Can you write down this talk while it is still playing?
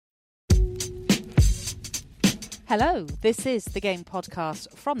Hello, this is the Game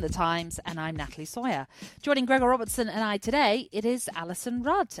Podcast from The Times, and I'm Natalie Sawyer. Joining Gregor Robertson and I today, it is Alison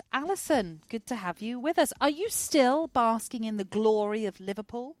Rudd. Alison, good to have you with us. Are you still basking in the glory of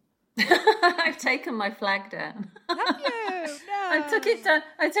Liverpool? I've taken my flag down. Have you? No. I took it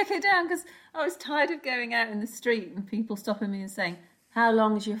down because I was tired of going out in the street and people stopping me and saying, "How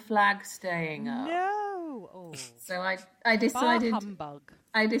long is your flag staying up?" No. Oh. So I decided. Bar humbug.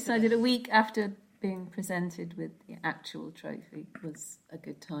 I decided a week after being presented with the actual trophy was a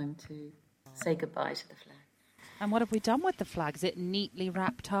good time to say goodbye to the flag. And what have we done with the flag? Is it neatly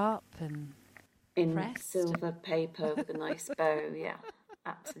wrapped up and in pressed? silver paper with a nice bow? Yeah,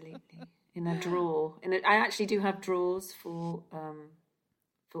 absolutely. In a drawer. I actually do have drawers for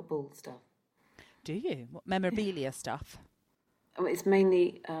football stuff. Do you? What memorabilia stuff? Oh, it's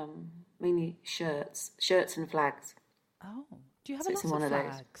mainly shirts and flags. Oh, do you have So a it's lot in of one of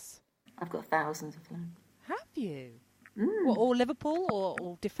those. flags? I've got thousands of flags. Have you? Mm. What, all Liverpool or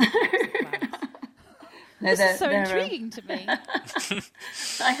all different types of flags? No, This is so intriguing to me.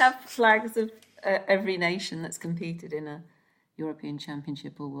 I have flags of every nation that's competed in a European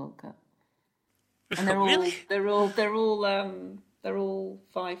Championship or World Cup, and they're all Really? they're all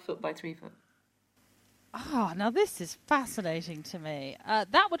 5 foot by 3 foot. Ah, now this is fascinating to me.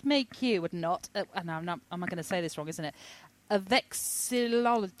 That would make you, would not? And I'm going to say this wrong, isn't it? A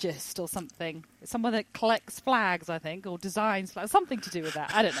vexillologist or something. Someone that collects flags, I think, or designs flags. Something to do with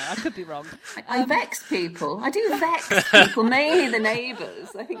that. I don't know. I could be wrong. I vex people. I do vex people, mainly the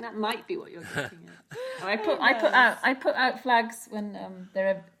neighbours. I think that might be what you're getting at. I put out flags when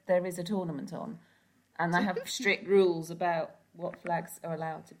there is a tournament on, and I have strict rules about what flags are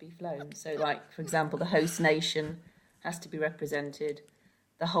allowed to be flown. So, like, for example, the host nation has to be represented,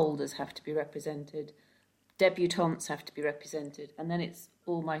 the holders have to be represented, debutantes have to be represented, and then it's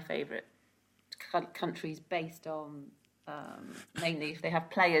all my favourite countries based on mainly if they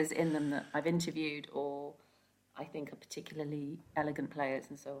have players in them that I've interviewed or I think are particularly elegant players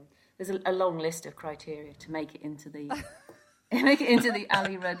and so on. There's a long list of criteria to make it into the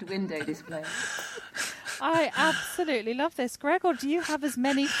Ali Rudd window display. I absolutely love this. Gregor, do you have as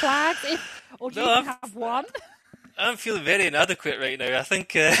many flags? Or do you have one? I'm feeling very inadequate right now. I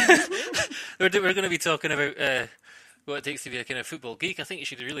think we're going to be talking about what it takes to be a kind of football geek. I think you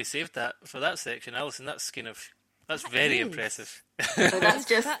should have really saved that for that section, Alison. That's very impressive. So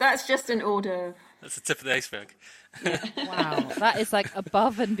that's just an order. That's the tip of the iceberg. Wow, that is like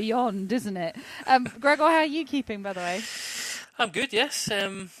above and beyond, isn't it? Gregor, how are you keeping, by the way? I'm good, yes.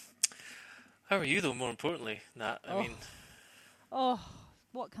 How are you, though, more importantly, Nat? I mean... Oh,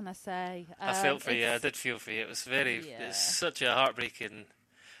 what can I say? I felt for you. I did feel for you. It was it's such a heartbreaking...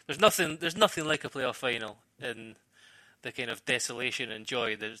 There's nothing like a playoff final in the kind of desolation and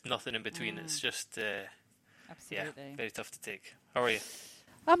joy. There's nothing in between. It's just, absolutely, very tough to take. How are you?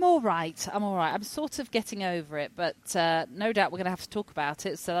 I'm all right. I'm sort of getting over it, but no doubt we're going to have to talk about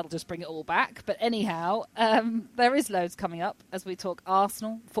it, so that'll just bring it all back. But anyhow, there is loads coming up as we talk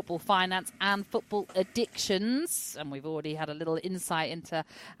Arsenal, football finance and football addictions. And we've already had a little insight into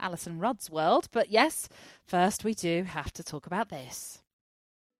Alison Rudd's world. But yes, first we do have to talk about this.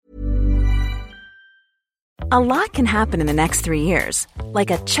 A lot can happen in the next 3 years. Like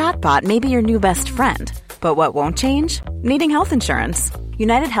a chatbot may be your new best friend. But what won't change? Needing health insurance.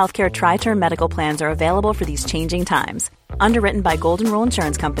 United Healthcare Tri-Term Medical Plans are available for these changing times. Underwritten by Golden Rule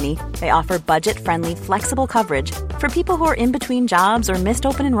Insurance Company, they offer budget-friendly, flexible coverage for people who are in between jobs or missed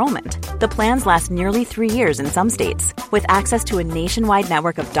open enrollment. The plans last nearly 3 years in some states, with access to a nationwide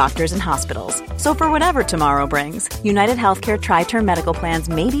network of doctors and hospitals. So for whatever tomorrow brings, United Healthcare Tri-Term Medical Plans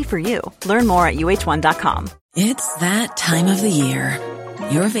may be for you. Learn more at uh1.com. It's that time of the year.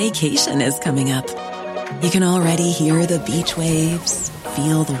 Your vacation is coming up. You can already hear the beach waves,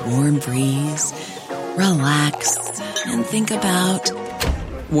 feel the warm breeze, relax, and think about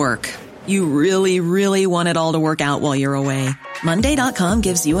work. You really, really want it all to work out while you're away. Monday.com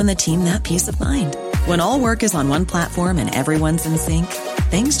gives you and the team that peace of mind. When all work is on one platform and everyone's in sync,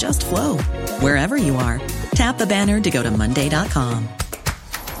 things just flow. Wherever you are, tap the banner to go to Monday.com.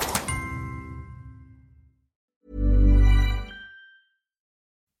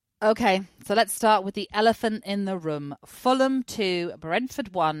 Okay, so let's start with the elephant in the room. Fulham 2,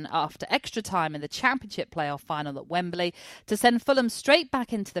 Brentford 1 after extra time in the Championship playoff final at Wembley to send Fulham straight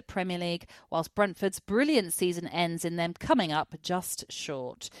back into the Premier League, whilst Brentford's brilliant season ends in them coming up just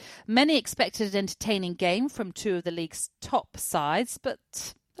short. Many expected an entertaining game from two of the league's top sides, but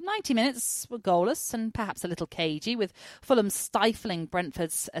the 90 minutes were goalless and perhaps a little cagey, with Fulham stifling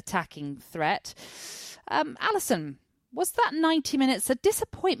Brentford's attacking threat. Alison, Was that 90 minutes a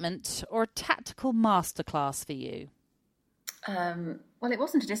disappointment or a tactical masterclass for you? Well, it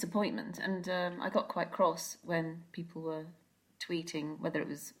wasn't a disappointment, and I got quite cross when people were tweeting, whether it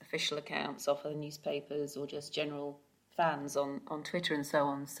was official accounts off other newspapers or just general fans on Twitter and so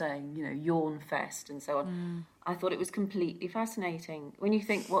on, saying, yawn fest and so on. I thought it was completely fascinating when you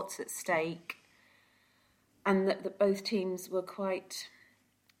think what's at stake, and that both teams were quite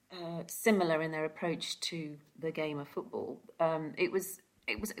similar in their approach to the game of football. It was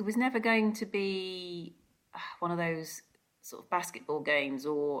never going to be one of those sort of basketball games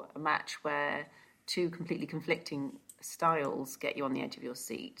or a match where two completely conflicting styles get you on the edge of your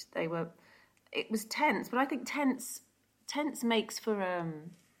seat. It was tense, but I think tense makes for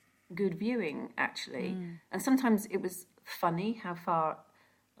good viewing, actually. And sometimes it was funny how far,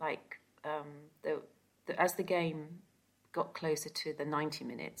 as the game got closer to the 90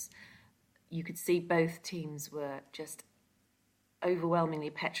 minutes, you could see both teams were just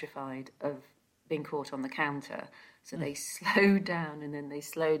overwhelmingly petrified of being caught on the counter. So they slowed down, and then they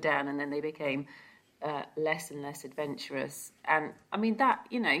slowed down, and then they became less and less adventurous. And I mean that,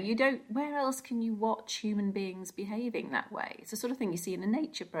 you don't, where else can you watch human beings behaving that way? It's the sort of thing you see in a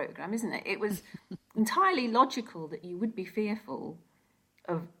nature program, isn't it? It was entirely logical that you would be fearful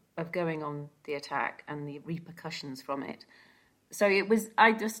of going on the attack and the repercussions from it. So it was,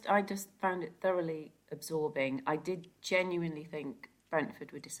 I just found it thoroughly absorbing. I did genuinely think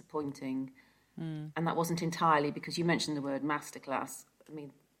Brentford were disappointing. And that wasn't entirely because you mentioned the word masterclass. I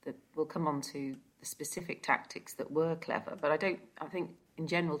mean, we'll come on to the specific tactics that were clever, but I think in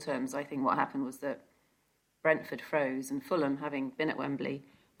general terms, I think what happened was that Brentford froze, and Fulham, having been at Wembley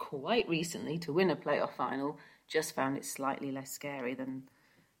quite recently to win a playoff final, just found it slightly less scary than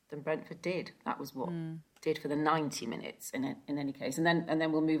Brentford did. That was what did for the 90 minutes in any case. And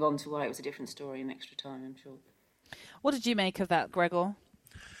then we'll move on to why it was a different story in extra time, I'm sure. What did you make of that, Gregor?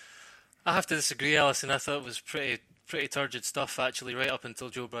 I have to disagree, Alison. I thought it was pretty turgid stuff, actually, right up until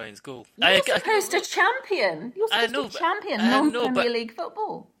Joe Bryan's goal. You're supposed to champion. You're supposed to champion non-Premier League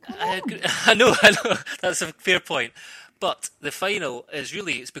football. I know. That's a fair point. But the final is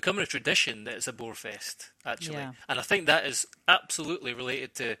it's becoming a tradition that it's a bore fest, actually. Yeah. And I think that is absolutely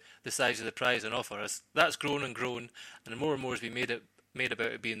related to the size of the prize on offer. That's grown, and the more and more has been made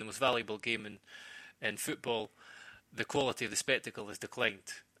about it being the most valuable game in football. The quality of the spectacle has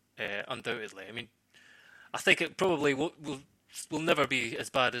declined. Undoubtedly. I mean, I think it probably will never be as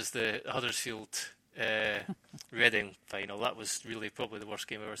bad as the Huddersfield Reading final. That was really probably the worst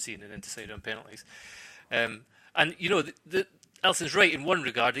game I've ever seen, and then decided on penalties. And Alson's right in one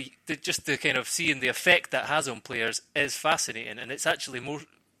regard. Just the kind of seeing the effect that has on players is fascinating, and it's actually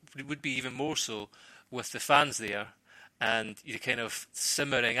it would be even more so with the fans there and the kind of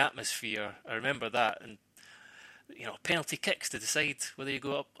simmering atmosphere. I remember that, and penalty kicks to decide whether you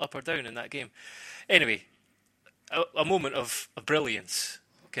go up or down in that game. Anyway, a moment of brilliance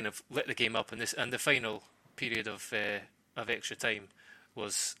kind of lit the game up, and the final period of extra time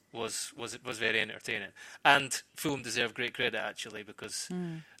was very entertaining. And Fulham deserve great credit, actually, because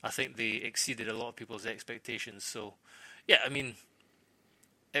I think they exceeded a lot of people's expectations. So, yeah, I mean,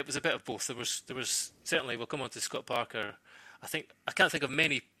 it was a bit of both. There was certainly, we'll come on to Scott Parker. I can't think of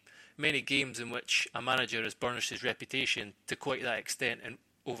many games in which a manager has burnished his reputation to quite that extent and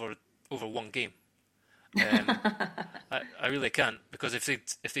over one game. I really can't, because if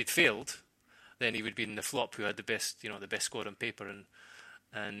they'd failed, then he would be in the flop who had the best squad on paper,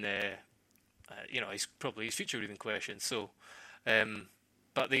 and his future would have been questioned. So,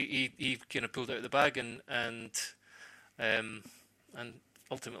 but he kind of pulled out of the bag, and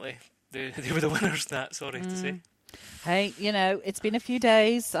ultimately they were the winners. Sorry to say. Hey, it's been a few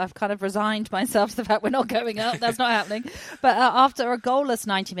days. I've kind of resigned myself to the fact we're not going up. That's not happening. But after a goalless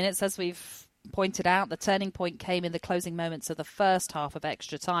 90 minutes, as we've pointed out, the turning point came in the closing moments of the first half of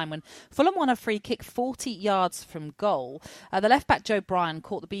extra time when Fulham won a free kick 40 yards from goal. The left-back Joe Bryan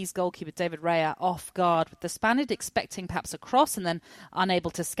caught the Bees goalkeeper David Raya off guard, with the Spaniard expecting perhaps a cross and then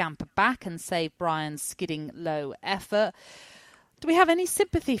unable to scamper back and save Bryan's skidding low effort. Do we have any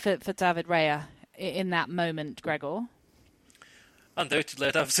sympathy for David Raya in that moment, Gregor? Undoubtedly,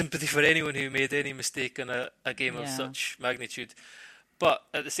 I'd have sympathy for anyone who made any mistake in a game of such magnitude. But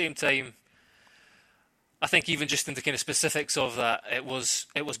at the same time, I think even just in the kind of specifics of that, it was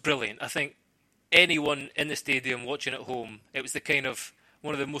brilliant. I think anyone in the stadium watching at home, it was the kind of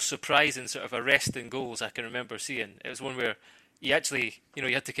one of the most surprising sort of arresting goals I can remember seeing. It was one where you actually,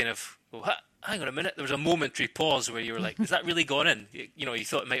 you had to kind of go, hang on a minute. There was a momentary pause where you were like, "Is that really gone in?" You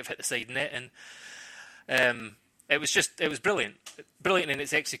thought it might have hit the side net, and it was brilliant in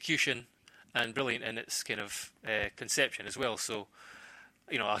its execution, and brilliant in its kind of conception as well. So,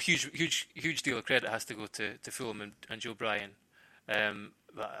 a huge deal of credit has to go to Fulham and Joe Bryan.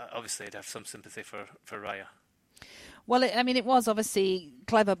 But obviously, I'd have some sympathy for Raya. Well, it was obviously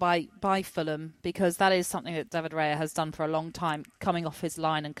clever by Fulham, because that is something that David Raya has done for a long time, coming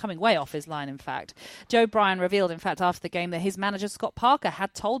way off his line, in fact. Joe Bryan revealed, in fact, after the game that his manager, Scott Parker,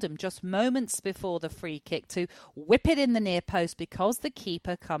 had told him just moments before the free kick to whip it in the near post because the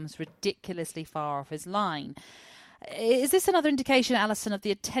keeper comes ridiculously far off his line. Is this another indication, Alison, of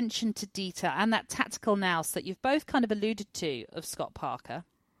the attention to detail and that tactical nous that you've both kind of alluded to of Scott Parker?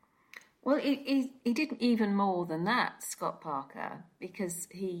 Well, he did even more than that, Scott Parker, because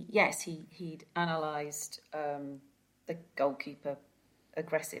he'd analysed the goalkeeper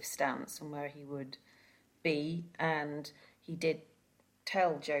aggressive stance and where he would be, and he did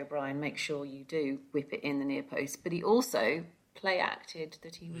tell Joe Bryan, make sure you do whip it in the near post, but he also play acted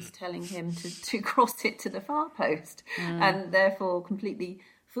that he was telling him to cross it to the far post and therefore completely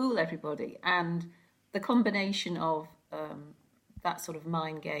fool everybody. And the combination of that sort of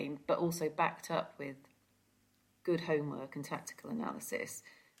mind game, but also backed up with good homework and tactical analysis,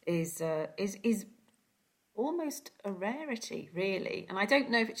 is almost a rarity, really. And I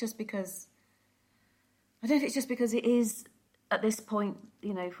don't know if it's just because it is at this point,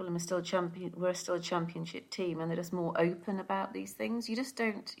 Fulham are still a champion. We're still a championship team, and they're just more open about these things. You just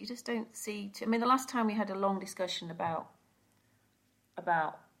don't see. The last time we had a long discussion about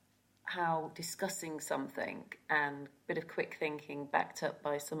how discussing something and a bit of quick thinking backed up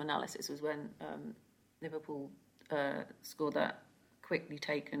by some analysis was when Liverpool scored that quickly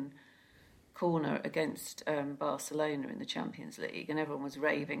taken corner against Barcelona in the Champions League, and everyone was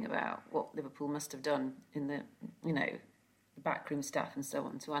raving about what Liverpool must have done in the backroom staff and so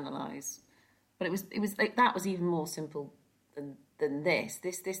on to analyse. But it was like, that was even more simple than this.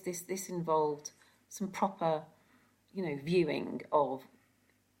 This involved some proper, viewing of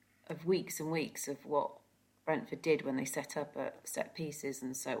weeks and weeks of what Brentford did when they set up set pieces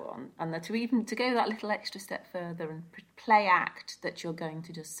and so on, and to go that little extra step further and play act that you're going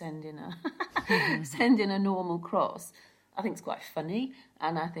to just send in a normal cross, I think it's quite funny,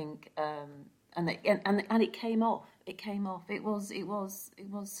 and I think and it came off. It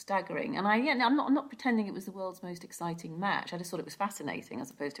was staggering, and I'm not pretending it was the world's most exciting match. I just thought it was fascinating as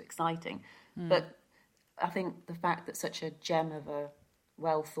opposed to exciting. But I think the fact that such a gem of a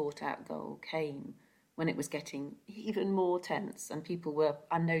well thought out goal came when it was getting even more tense, and people were,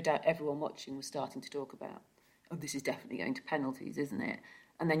 and no doubt everyone watching was starting to talk about, this is definitely going to penalties, isn't it?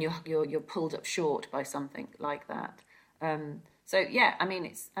 And then you're pulled up short by something like that. So yeah,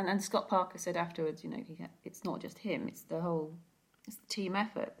 it's and Scott Parker said afterwards, it's not just him; it's the team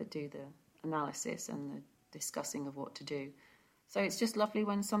effort that do the analysis and the discussing of what to do. So it's just lovely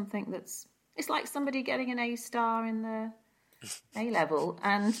when it's like somebody getting an A star in the A-level,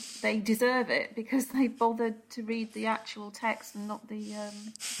 and they deserve it because they bothered to read the actual text and not the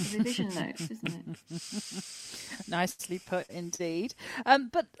revision notes, isn't it? Nicely put, indeed.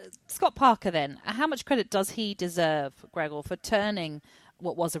 But Scott Parker, then, how much credit does he deserve, Gregor, for turning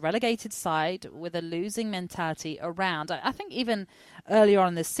what was a relegated side with a losing mentality around? I think even earlier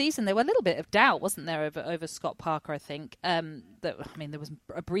on this season there were a little bit of doubt, wasn't there, over Scott Parker? I think there was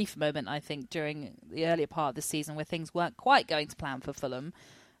a brief moment, I think, during the earlier part of the season where things weren't quite going to plan for Fulham,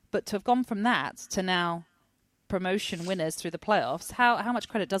 but to have gone from that to now promotion winners through the playoffs, how much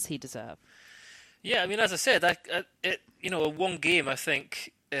credit does he deserve? Yeah, as I said, one game, I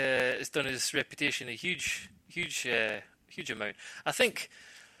think, has done his reputation a huge amount. I think,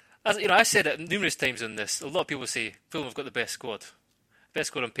 as I said it numerous times on this, a lot of people say Fulham have got the best squad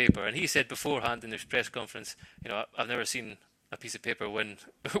on paper, and he said beforehand in his press conference, I've never seen a piece of paper win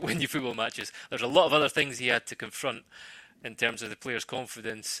you football matches. There's a lot of other things he had to confront in terms of the players'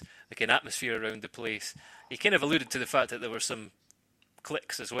 confidence, like an atmosphere around the place. He kind of alluded to the fact that there were some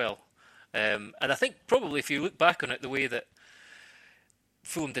clicks as well, and I think probably if you look back on it, the way that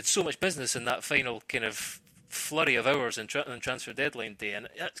Fulham did so much business in that final kind of flurry of hours on transfer deadline day, and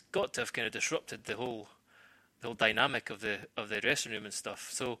that's got to have kind of disrupted the whole dynamic of the dressing room and stuff.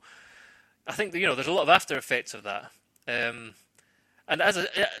 So I think there's a lot of after effects of that. And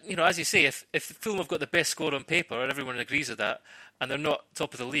as you say, if Fulham have got the best score on paper and everyone agrees with that, and they're not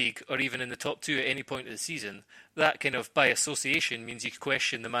top of the league or even in the top two at any point of the season, that kind of by association means you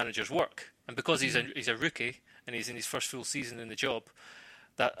question the manager's work. And because he's a rookie and he's in his first full season in the job,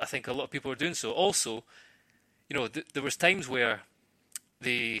 that I think a lot of people are doing so. Also, there was times where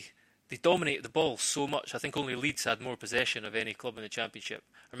they dominated the ball so much. I think only Leeds had more possession of any club in the Championship.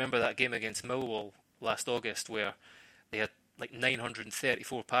 I remember that game against Millwall last August where they had like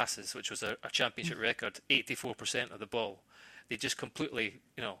 934 passes, which was a championship record, 84% of the ball. They just completely,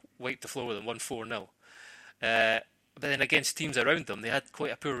 wiped the floor with them, won 4-0. But then against teams around them, they had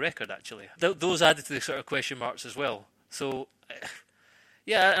quite a poor record, actually. Those added to the sort of question marks as well. So,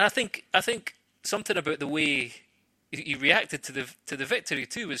 yeah, and I think something about the way he reacted to the victory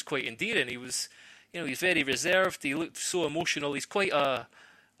too was quite endearing. He was, he's very reserved. He looked so emotional. He's quite a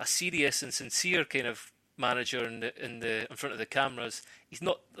serious and sincere kind of manager in front of the cameras. He's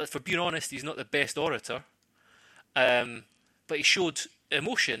not, for being honest, he's not the best orator. But he showed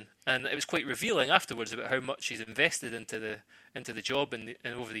emotion, and it was quite revealing afterwards about how much he's invested into the job and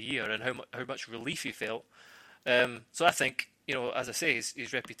over the year, and how much relief he felt. So I think, as I say,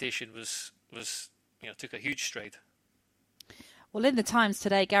 his reputation was took a huge stride. Well, in the Times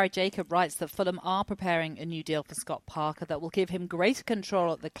today, Gary Jacob writes that Fulham are preparing a new deal for Scott Parker that will give him greater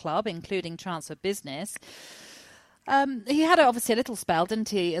control at the club, including transfer business. He had obviously a little spell, didn't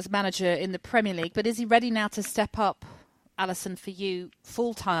he, as manager in the Premier League, but is he ready now to step up, Alison, for you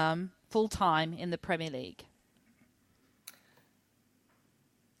full-time in the Premier League?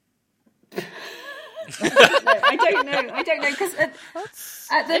 I don't know, because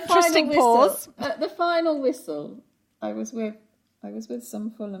at the interesting pause. At the final whistle, I was with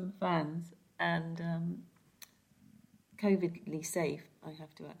some Fulham fans, and COVIDly safe, I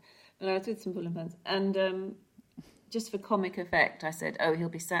have to add. But I was with some Fulham fans, and just for comic effect, I said, "Oh, he'll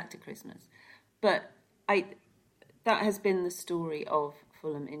be sacked at Christmas." But that has been the story of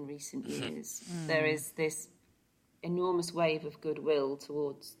Fulham in recent years. There is this enormous wave of goodwill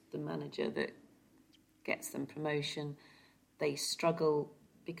towards the manager that gets them promotion. They struggle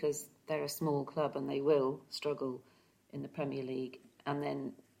because they're a small club, and they will struggle in the Premier League. And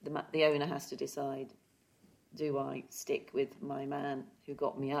then the owner has to decide, do I stick with my man who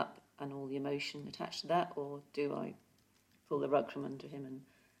got me up and all the emotion attached to that, or do I pull the rug from under him and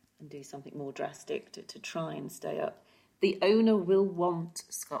do something more drastic to try and stay up? The owner will want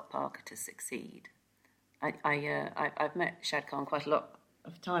Scott Parker to succeed. I've met Shad Khan quite a lot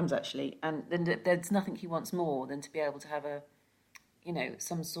of times, actually, and there's nothing he wants more than to be able to have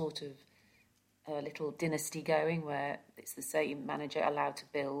some sort of little dynasty going where it's the same manager allowed to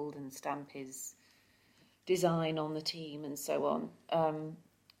build and stamp his design on the team and so on.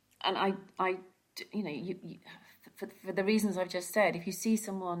 And for the reasons I've just said, if you see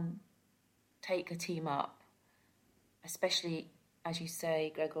someone take a team up, especially, as you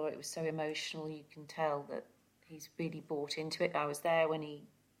say, Gregor, it was so emotional, you can tell that he's really bought into it. I was there when he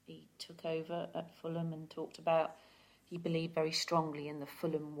took over at Fulham and talked about he believed very strongly in the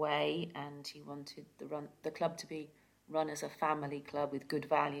Fulham way, and he wanted the club to be run as a family club with good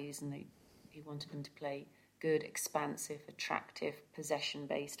values, and he wanted them to play good, expansive, attractive,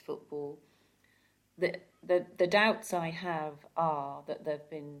 possession-based football. The doubts I have are that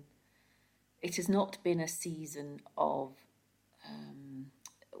it has not been a season of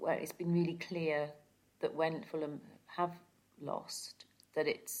where it's been really clear that when Fulham have lost, that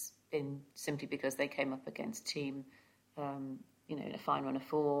it's been simply because they came up against a team, in a fine run of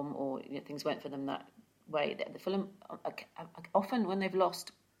form, or things went for them that way. The Fulham often, when they've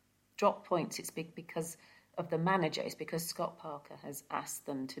lost, drop points, it's because of the manager. It's because Scott Parker has asked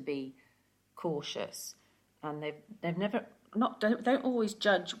them to be cautious, and they've never don't always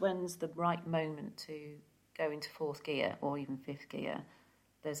judge when's the right moment to go into fourth gear or even fifth gear.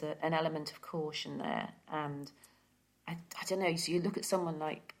 There's an element of caution there, and I don't know. So you look at someone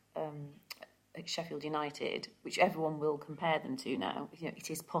like Sheffield United, which everyone will compare them to now.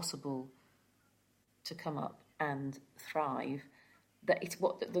 It is possible to come up and thrive. That it's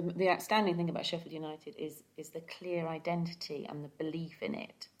what the outstanding thing about Sheffield United is the clear identity and the belief in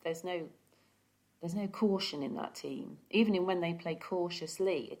it. There's no caution in that team. Even when they play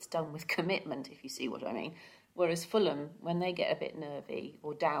cautiously, it's done with commitment, if you see what I mean. Whereas Fulham, when they get a bit nervy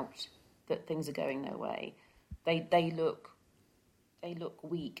or doubt that things are going their way, they look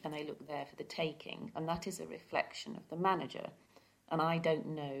weak, and they look there for the taking, and that is a reflection of the manager. And I don't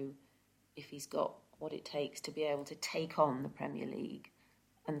know if he's got what it takes to be able to take on the Premier League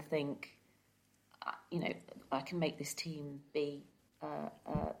and think, I can make this team be.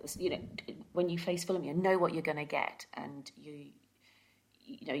 When you face Fulham, you know what you're going to get, and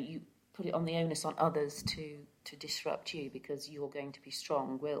you put it on the onus on others to disrupt you because you're going to be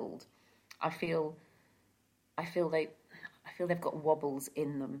strong-willed. I feel they've got wobbles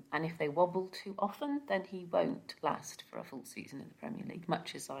in them, and if they wobble too often, then he won't last for a full season in the Premier League,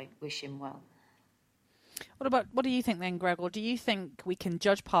 much as I wish him well. What do you think then, Gregor? Do you think we can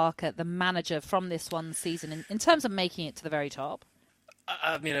judge Parker, the manager, from this one season in terms of making it to the very top?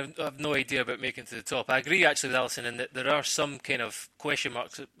 I mean, I have no idea about making it to the top. I agree actually with Alison in that there are some kind of question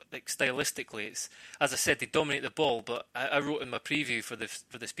marks. Like stylistically, it's, as I said, they dominate the ball. But I wrote in my preview for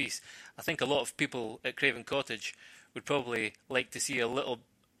this piece, I think a lot of people at Craven Cottage would probably like to see a little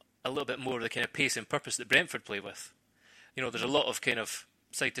bit more of the kind of pace and purpose that Brentford play with. You know, there's a lot of kind of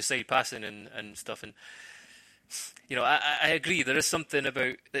side to side passing and stuff, and you know, I agree. There is something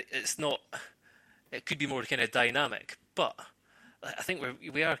about it's not. It could be more kind of dynamic, but I think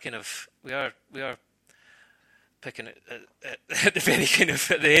we are picking at the very kind of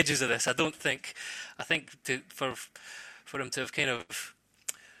at the edges of this. I think for him to have kind of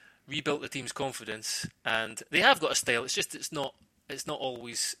rebuilt the team's confidence, and they have got a style. It's just it's not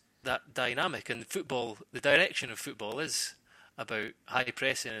always that dynamic. And football, the direction of football is about high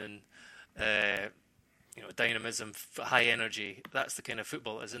pressing and dynamism, high energy. That's the kind of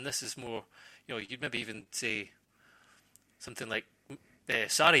football it is, and this is more. You know, you'd maybe even say something like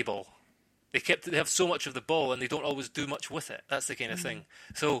Sarri ball. They have so much of the ball and they don't always do much with it. That's the kind of thing.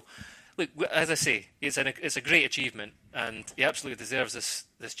 So, look, as I say, it's a great achievement and he absolutely deserves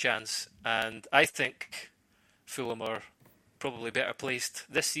this chance. And I think Fulham are probably better placed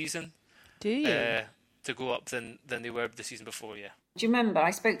this season. Do you? To go up than they were the season before, yeah. Do you remember, I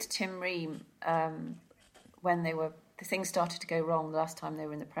spoke to Tim Ream when the things started to go wrong the last time they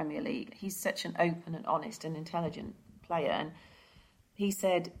were in the Premier League. He's such an open and honest and intelligent player, and he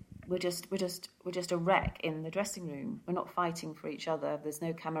said, we're just a wreck in the dressing room. We're not fighting for each other. There's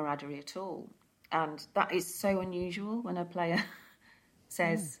no camaraderie at all. And that is so unusual when a player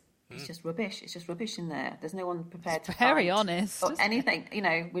says it's just rubbish. It's just rubbish in there. There's no one prepared to very fight honest or anything. You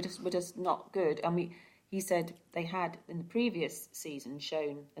know, we're just not good. And he said they had in the previous season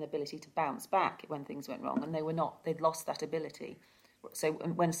shown an ability to bounce back when things went wrong, and they were not. They'd lost that ability. So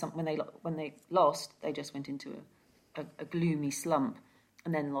when they lost, they just went into a gloomy slump,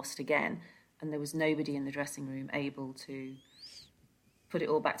 and then lost again, and there was nobody in the dressing room able to put it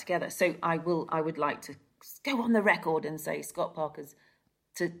all back together. So I would like to go on the record and say Scott Parker's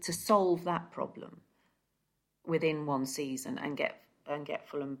to solve that problem within one season and get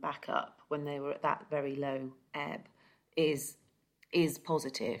Fulham back up when they were at that very low ebb is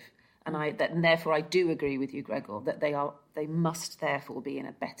positive. And therefore I do agree with you, Gregor, that they must therefore be in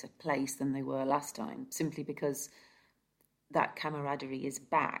a better place than they were last time, simply because that camaraderie is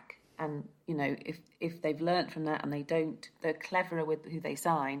back. And you know, if they've learnt from that and they're cleverer with who they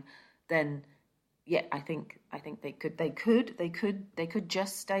sign, then yeah, I think they could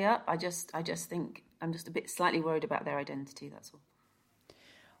just stay up. I just think I'm just a bit slightly worried about their identity. That's all.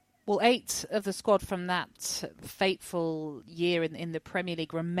 Well, 8 of the squad from that fateful year in the Premier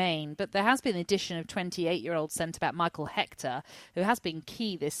League remain, but there has been the addition of 28-year-old centre-back Michael Hector, who has been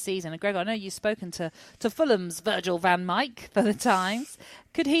key this season. And Gregor, I know you've spoken to Fulham's Virgil van Dijk for the Times.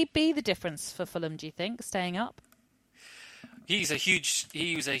 Could he be the difference for Fulham, do you think, staying up? He was a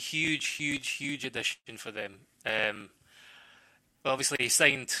huge addition for them. Obviously, he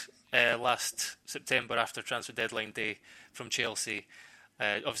signed last September after transfer deadline day from Chelsea.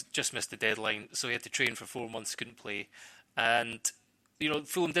 Obviously just missed the deadline, so he had to train for 4 months, couldn't play. And, you know,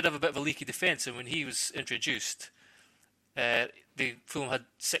 Fulham did have a bit of a leaky defence, and when he was introduced, Fulham had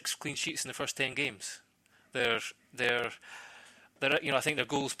 6 clean sheets in the first 10 games. They're I think their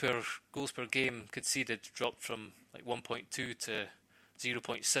goals per game conceded dropped from like 1.2 to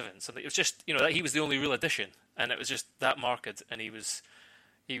 0.7. So it was just, you know, that he was the only real addition, and it was just that marked, and he was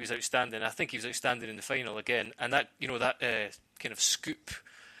outstanding. I think he was outstanding in the final again, and that, you know, that kind of scoop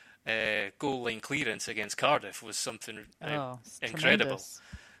goal line clearance against Cardiff was something incredible. Tremendous.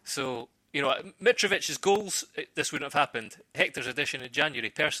 So, you know, Mitrovic's goals, this wouldn't have happened. Hector's addition in January,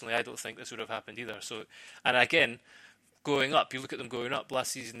 personally, I don't think this would have happened either. So, and again, going up, you look at them going up.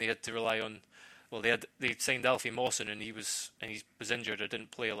 Last season, they had to rely on. Well, they signed Alfie Mawson, and he was injured or didn't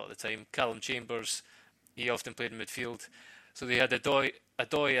play a lot of the time. Callum Chambers, he often played in midfield. So they had Adoy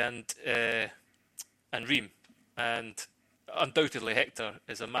and Ream, and undoubtedly Hector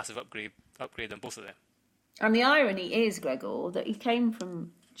is a massive upgrade on both of them. And the irony is, Gregor, that he came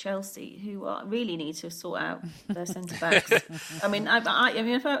from Chelsea, who really need to sort out their centre backs. I mean,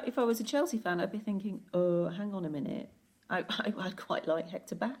 if I was a Chelsea fan, I'd be thinking, oh, hang on a minute, I'd quite like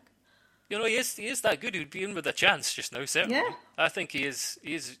Hector back. You know, he is that good. He'd be in with a chance just now, certainly. Yeah. I think he is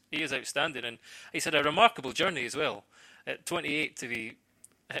outstanding, and he's had a remarkable journey as well. At 28 to be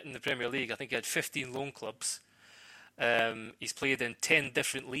hitting the Premier League, I think he had 15 loan clubs. He's played in 10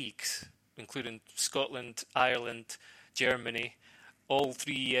 different leagues, including Scotland, Ireland, Germany, all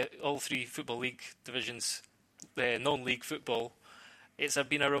three football league divisions, non-league football. It's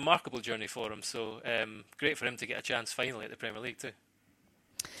been a remarkable journey for him. So great for him to get a chance finally at the Premier League too.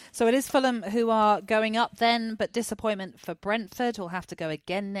 So it is Fulham who are going up then, but disappointment for Brentford, who'll have to go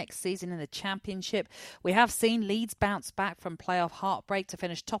again next season in the Championship. We have seen Leeds bounce back from playoff heartbreak to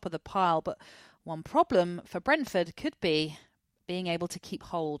finish top of the pile, but one problem for Brentford could be being able to keep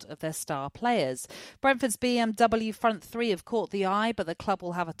hold of their star players. Brentford's BMW front three have caught the eye, but the club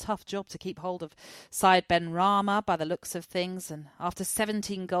will have a tough job to keep hold of Said Benrahma by the looks of things. And after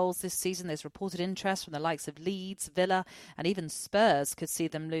 17 goals this season, there's reported interest from the likes of Leeds, Villa, and even Spurs could see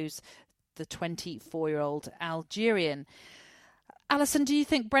them lose the 24-year-old Algerian. Alison, do you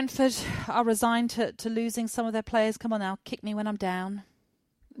think Brentford are resigned to losing some of their players? Come on now, kick me when I'm down.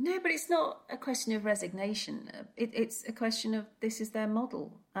 No, but it's not a question of resignation. It's a question of this is their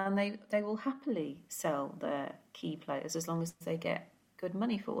model, and they will happily sell their key players as long as they get good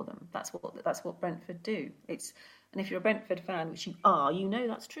money for them. That's what Brentford do. And if you're a Brentford fan, which you are, you know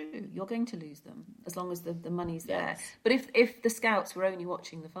that's true. You're going to lose them as long as the money's there. But if the scouts were only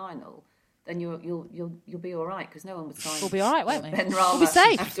watching the final, then you'll be all right, because no one would sign. We'll be all right, won't we? Benrahma we'll be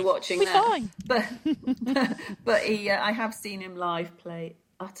safe after watching we'll be that. Fine. But I have seen him live play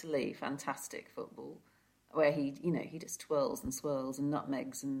utterly fantastic football, where he just twirls and swirls and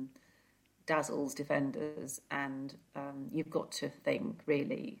nutmegs and dazzles defenders, and you've got to think,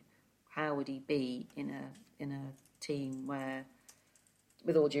 really, how would he be in a team where,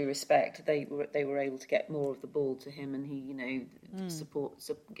 with all due respect, they were able to get more of the ball to him, and he supports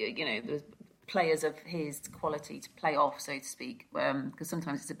the players of his quality to play off, so to speak, because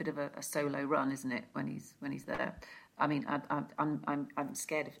sometimes it's a bit of a solo run, isn't it, when he's there. I mean, I'm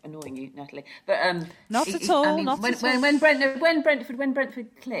scared of annoying you, Natalie, but not at all. I mean, not at all. When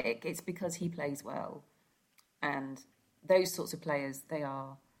Brentford click, it's because he plays well, and those sorts of players, they're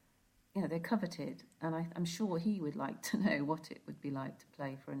coveted, and I'm sure he would like to know what it would be like to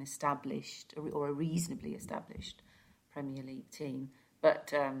play for an established or a reasonably established Premier League team.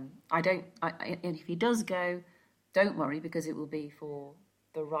 But if he does go, don't worry, because it will be for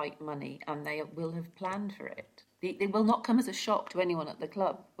the right money, and they will have planned for it. It will not come as a shock to anyone at the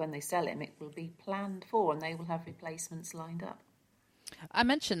club when they sell him. It will be planned for, and they will have replacements lined up. I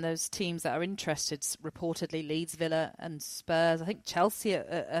mentioned those teams that are interested, reportedly Leeds, Villa and Spurs. I think Chelsea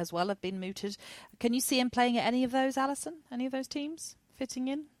as well have been mooted. Can you see him playing at any of those, Alison? Any of those teams fitting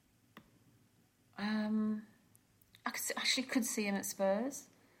in? I actually could see him at Spurs.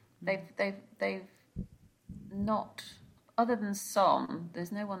 They've not, other than Son,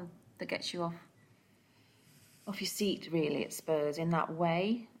 there's no one that gets you off your seat, really, at Spurs in that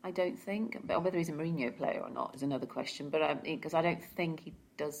way, I don't think. But whether he's a Mourinho player or not is another question. But because I don't think he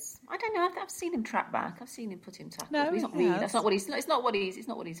does. I don't know. I've seen him track back. I've seen him put in tackles. No, he's not really. That's not what he's. It's not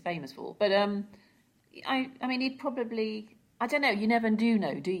what he's famous for. But I mean, he'd probably. I don't know. You never do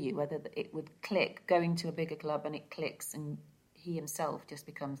know, do you? Whether it would click going to a bigger club and it clicks and he himself just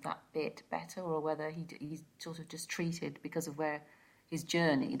becomes that bit better, or whether he's sort of just treated because of where his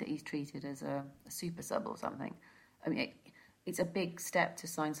journey, that he's treated as a super sub or something. I mean, it's a big step to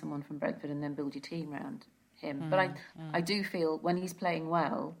sign someone from Brentford and then build your team around him. But I do feel when he's playing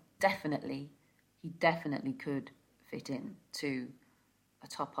well, he definitely could fit in to a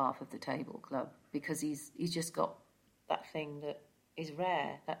top half of the table club, because he's just got that thing that is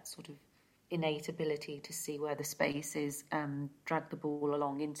rare, that sort of innate ability to see where the space is and drag the ball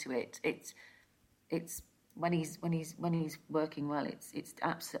along into it. It's when he's working well, it's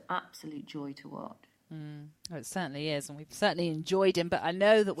absolute joy to watch. Oh, it certainly is, and we've certainly enjoyed him, but I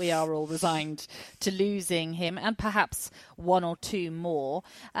know that we are all resigned to losing him, and perhaps one or two more.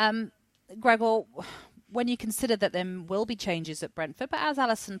 Gregor, when you consider that there will be changes at Brentford, but as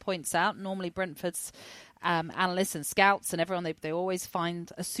Alison points out, normally Brentford's analysts and scouts and everyone, they always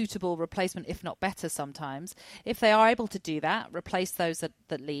find a suitable replacement, if not better sometimes. If they are able to do that, replace those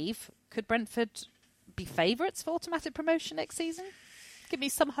that leave, could Brentford be favourites for automatic promotion next season? Give me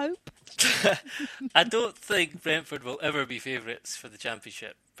some hope. I don't think Brentford will ever be favourites for the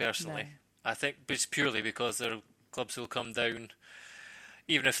Championship, personally. No. I think it's purely because their clubs will come down,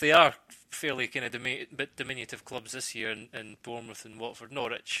 even if they are fairly kind of diminutive clubs this year, in Bournemouth and Watford,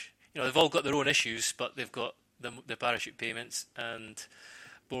 Norwich. You know, they've all got their own issues, but they've got the parachute payments, and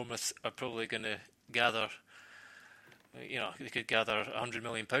Bournemouth are probably going to gather. You know, they could gather £100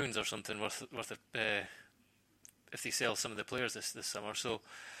 million or something worth of if they sell some of the players this summer. So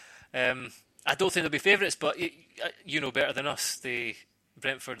I don't think they'll be favourites, but you know better than us.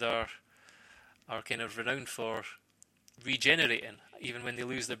 Brentford are kind of renowned for regenerating, even when they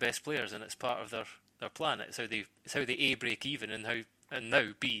lose their best players, and it's part of their plan. It's how they A, break even, and now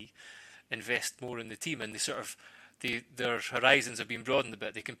B, invest more in the team, and their horizons have been broadened a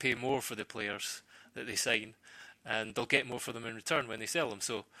bit. They can pay more for the players that they sign, and they'll get more for them in return when they sell them.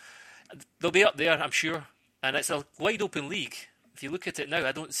 So they'll be up there, I'm sure, and it's a wide open league. If you look at it now,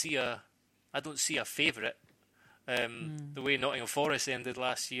 I don't see a favourite. The way Nottingham Forest ended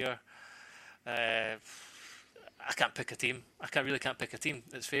last year, I can't pick a team. I really can't pick a team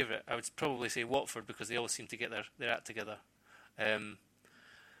that's favourite. I would probably say Watford because they always seem to get their act together.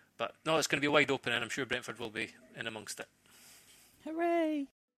 But no, it's going to be wide open, and I'm sure Brentford will be in amongst it. Hooray!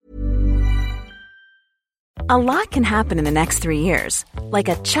 A lot can happen in the next 3 years. Like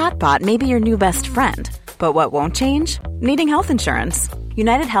a chatbot may be your new best friend. But what won't change? Needing health insurance.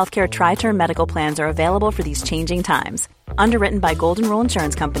 United Healthcare Tri-Term Medical Plans are available for these changing times. Underwritten by Golden Rule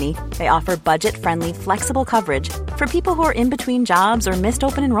Insurance Company, they offer budget-friendly, flexible coverage for people who are in between jobs or missed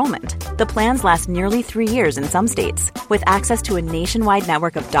open enrollment. The plans last nearly 3 years in some states, with access to a nationwide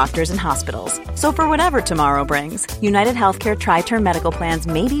network of doctors and hospitals. So for whatever tomorrow brings, United Healthcare Tri-Term Medical Plans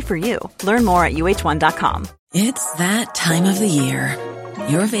may be for you. Learn more at uh1.com. It's that time of the year.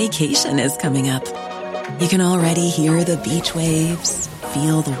 Your vacation is coming up. You can already hear the beach waves,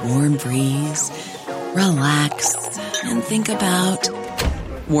 feel the warm breeze, relax, and think about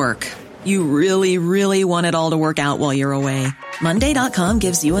work. You really, really want it all to work out while you're away. Monday.com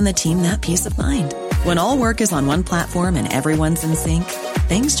gives you and the team that peace of mind. When all work is on one platform and everyone's in sync,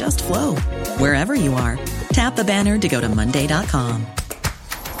 things just flow. Wherever you are, tap the banner to go to Monday.com.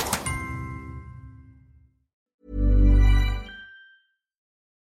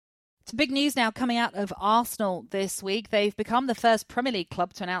 Big news now coming out of Arsenal this week. They've become the first Premier League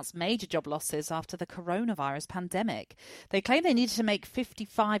club to announce major job losses after the coronavirus pandemic. They claim they needed to make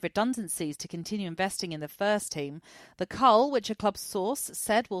 55 redundancies to continue investing in the first team. The cull, which a club source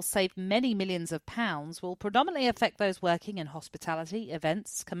said will save many millions of pounds, will predominantly affect those working in hospitality,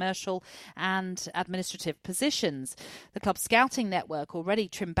 events, commercial and administrative positions. The club's scouting network, already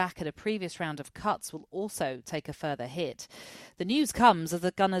trimmed back at a previous round of cuts, will also take a further hit. The news comes as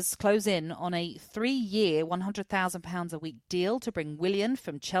the Gunners close in on a 3-year £100,000 a week deal to bring Willian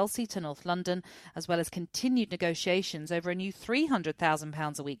from Chelsea to North London, as well as continued negotiations over a new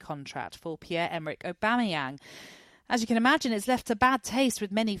 £300,000 a week contract for Pierre-Emerick Aubameyang. As you can imagine, it's left a bad taste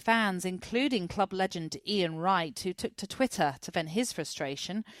with many fans, including club legend Ian Wright, who took to Twitter to vent his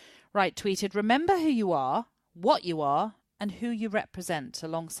frustration. Wright tweeted, "Remember who you are, what you are, and who you represent,"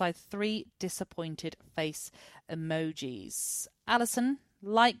 alongside 3 disappointed face emojis. Alison,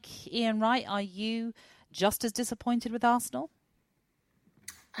 like Ian Wright, are you just as disappointed with Arsenal?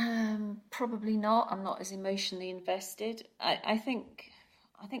 Probably not. I'm not as emotionally invested. I think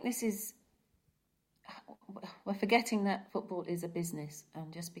this is... We're forgetting that football is a business,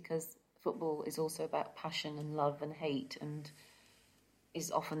 and just because football is also about passion and love and hate and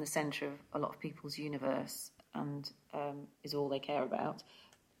is often the centre of a lot of people's universe and is all they care about,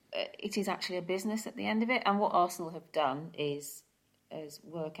 it is actually a business at the end of it. And what Arsenal have done is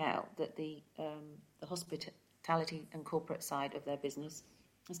work out that the hospitality and corporate side of their business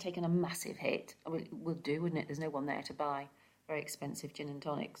has taken a massive hit. It would do, wouldn't it? There's no one there to buy very expensive gin and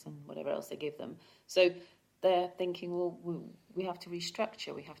tonics and whatever else they give them. So they're thinking, well, we have to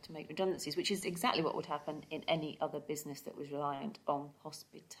restructure, we have to make redundancies, which is exactly what would happen in any other business that was reliant on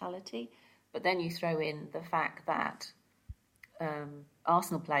hospitality. But then you throw in the fact that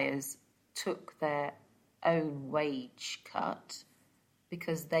Arsenal players took their own wage cut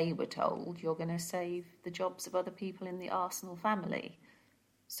because they were told you're going to save the jobs of other people in the Arsenal family.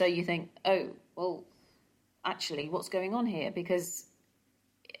 So you think, oh, well, actually, what's going on here? Because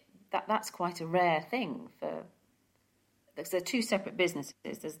that's quite a rare thing for... There are 2 separate businesses.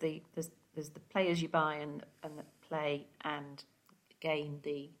 There's the players you buy and play and gain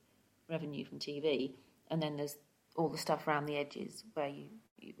the revenue from TV, and then there's all the stuff around the edges where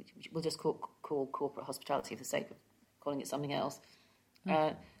you we'll just call corporate hospitality for the sake of calling it something else.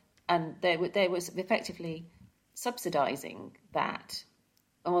 And there was effectively subsidising that.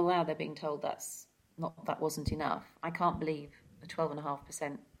 And well, now they're being told that wasn't enough. I can't believe a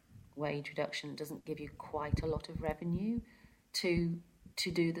 12.5% wage reduction doesn't give you quite a lot of revenue to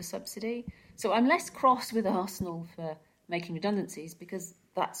do the subsidy. So I'm less cross with Arsenal for making redundancies, because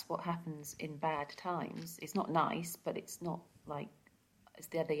that's what happens in bad times. It's not nice, but it's not like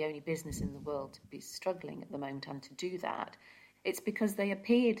they're the only business in the world to be struggling at the moment and to do that. It's because they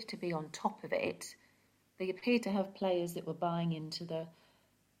appeared to be on top of it. They appeared to have players that were buying into the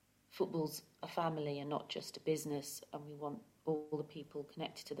football's a family and not just a business, and we want all the people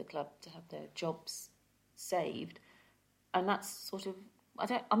connected to the club to have their jobs saved. And that's sort of,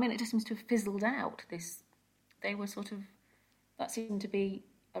 it just seems to have fizzled out. That seemed to be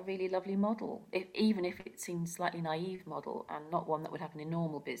a really lovely model, even if it seemed slightly naive model and not one that would happen in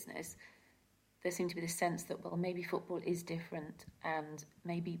normal business. there seemed to be this sense that, well, maybe football is different, and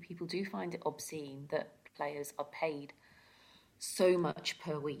maybe people do find it obscene that players are paid so much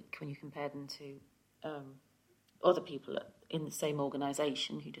per week when you compare them to other people in the same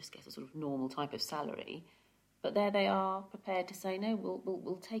organisation who just get a sort of normal type of salary. But there they are, prepared to say, no,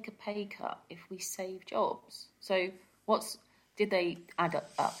 we'll take a pay cut if we save jobs. So did they add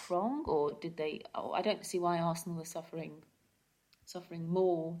up wrong, or did they? Oh, I don't see why Arsenal are suffering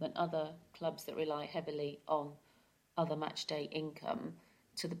more than other clubs that rely heavily on other match day income,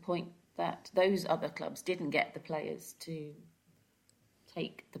 to the point that those other clubs didn't get the players to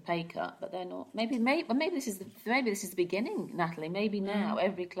take the pay cut, but they're not. Maybe this is the beginning, Natalie. Maybe now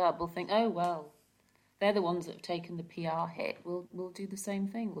every club will think, oh well, they're the ones that have taken the PR hit. We'll do the same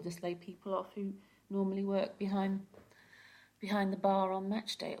thing. We'll just lay people off who normally work behind the bar on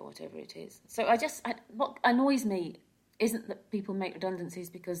match day or whatever it is. So what annoys me isn't that people make redundancies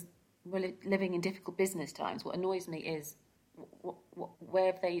because we're living in difficult business times. What annoys me is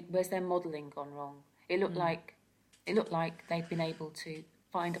where's their modelling gone wrong? It looked like they've been able to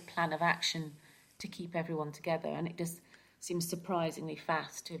find a plan of action to keep everyone together, and it just seems surprisingly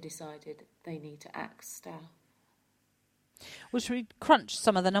fast to have decided they need to axe staff. Well, should we crunch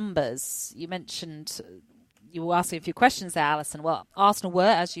some of the numbers? You mentioned, you were asking a few questions there, Alison. Well, Arsenal were,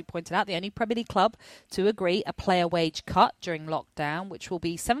 as you pointed out, the only Premier League club to agree a player wage cut during lockdown, which will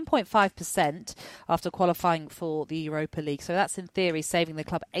be 7.5% after qualifying for the Europa League. So that's in theory saving the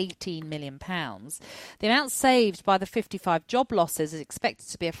club £18 million. The amount saved by the 55 job losses is expected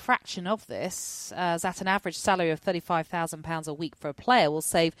to be a fraction of this, as at an average salary of £35,000 a week for a player will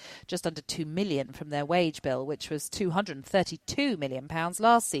save just under £2 million from their wage bill, which was £232 million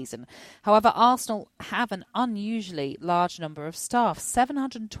last season. However, Arsenal have an unusually large number of staff,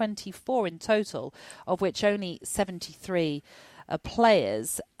 724 in total, of which only 73 are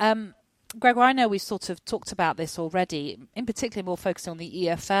players. Gregor, I know we've sort of talked about this already, in particular more focusing on the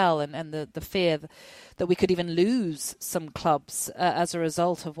EFL and the fear that we could even lose some clubs as a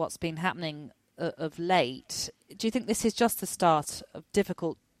result of what's been happening of late. Do you think this is just the start of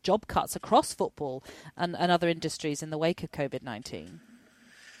difficult job cuts across football and other industries in the wake of COVID-19?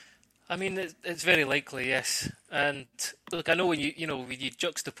 I mean, it's very likely, yes. And look, I know when you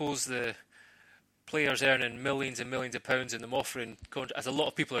juxtapose the players earning millions and millions of pounds and them offering, as a lot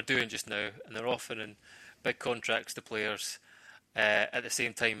of people are doing just now, and they're offering big contracts to players at the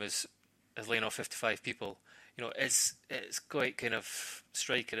same time as laying off 55 people. It's quite kind of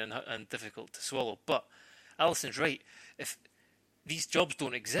striking and difficult to swallow. But Alison's right. If these jobs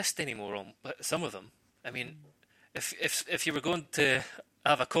don't exist anymore, some of them, I mean, if you were going to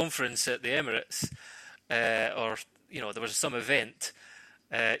have a conference at the Emirates, or there was some event,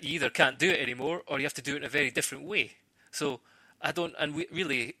 you either can't do it anymore, or you have to do it in a very different way. So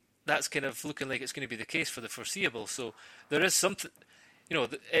really, that's kind of looking like it's going to be the case for the foreseeable. So there is something,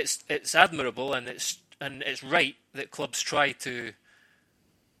 it's admirable and it's right that clubs try to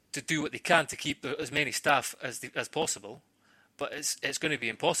do what they can to keep as many staff as possible, but it's going to be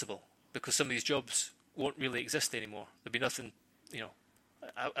impossible because some of these jobs won't really exist anymore. There'll be nothing,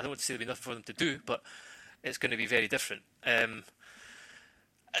 I don't want to say there'll be nothing for them to do, but it's going to be very different.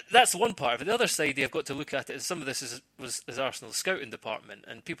 That's one part of it. The other side you've got to look at it is some of this is Arsenal's scouting department,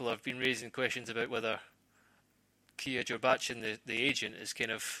 and people have been raising questions about whether Kia Jorbacin, the agent, is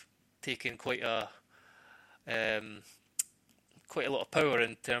kind of taking quite a lot of power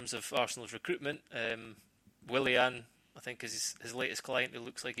in terms of Arsenal's recruitment. Willian, I think, is his latest client who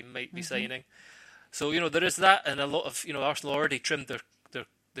looks like he might be signing. So there is that, and a lot of Arsenal already trimmed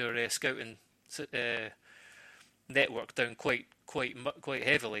their scouting network down quite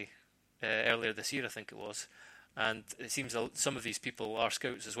heavily earlier this year, I think it was, and it seems some of these people are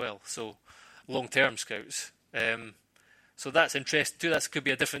scouts as well, so long-term scouts. So that's interesting too. That could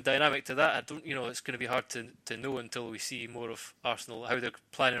be a different dynamic to that. It's going to be hard to know until we see more of Arsenal, how they're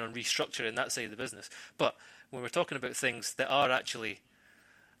planning on restructuring that side of the business. But when we're talking about things that are actually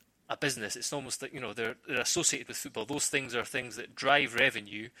a business, it's almost like they're associated with football. Those things are things that drive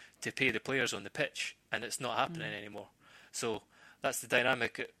revenue to pay the players on the pitch, and it's not happening anymore. So that's the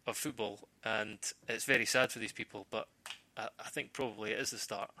dynamic of football, and it's very sad for these people, but I think probably it is the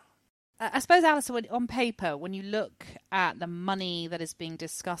start. I suppose, Alison, on paper, when you look at the money that is being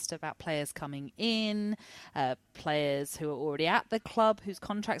discussed about players coming in, players who are already at the club, whose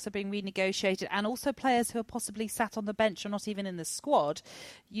contracts are being renegotiated, and also players who are possibly sat on the bench or not even in the squad,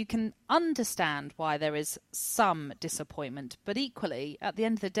 you can understand why there is some disappointment. But equally, at the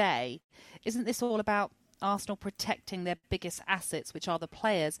end of the day, isn't this all about Arsenal protecting their biggest assets, which are the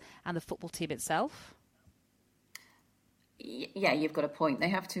players and the football team itself? Yeah, you've got a point. They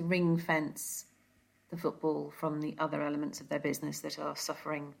have to ring fence the football from the other elements of their business that are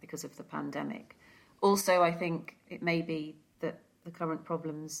suffering because of the pandemic. Also, I think it may be that the current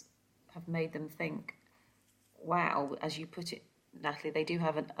problems have made them think, wow, as you put it, Natalie, they do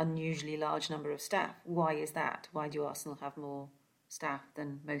have an unusually large number of staff. Why is that? Why do Arsenal have more staff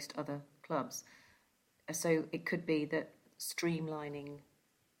than most other clubs? So it could be that streamlining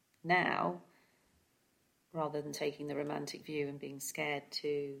now, rather than taking the romantic view and being scared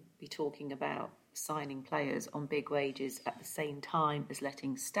to be talking about signing players on big wages at the same time as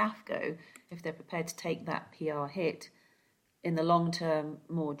letting staff go, if they're prepared to take that PR hit, in the long term,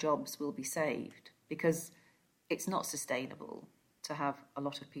 more jobs will be saved, because it's not sustainable to have a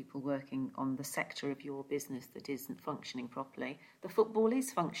lot of people working on the sector of your business that isn't functioning properly. The football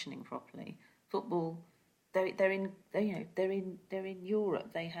is functioning properly. Football, they're in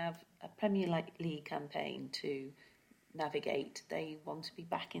Europe. They have a Premier League campaign to navigate. They want to be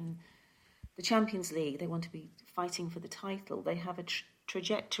back in the Champions League. They want to be fighting for the title. They have a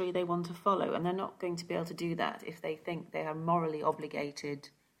trajectory they want to follow, and they're not going to be able to do that if they think they are morally obligated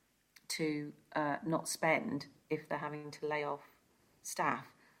to not spend if they're having to lay off staff.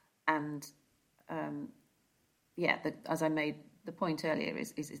 And as I made the point earlier,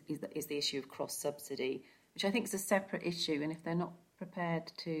 is the issue of cross subsidy, which I think is a separate issue. And if they're not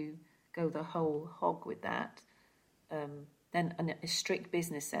prepared to go the whole hog with that, then in a strict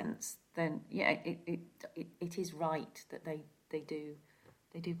business sense, then it is right that they do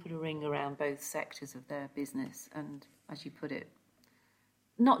put a ring around both sectors of their business, and, as you put it,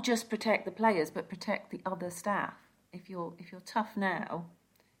 not just protect the players but protect the other staff. If you're tough now,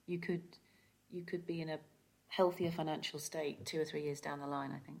 you could be in a healthier financial state 2 or 3 years down the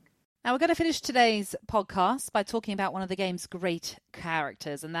line, I think. Now, we're going to finish today's podcast by talking about one of the game's great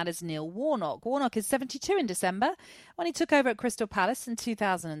characters, and that is Neil Warnock. Warnock is 72 in December. When he took over at Crystal Palace in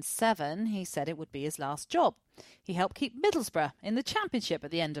 2007, he said it would be his last job. He helped keep Middlesbrough in the Championship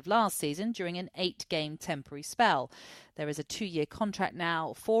at the end of last season during an 8-game temporary spell. There is a 2-year contract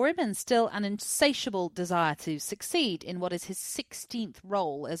now for him, and still an insatiable desire to succeed in what is his 16th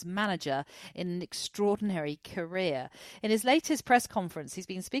role as manager in an extraordinary career. In his latest press conference, he's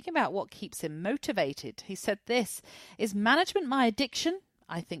been speaking about what keeps him motivated. He said this: "Is management my addiction?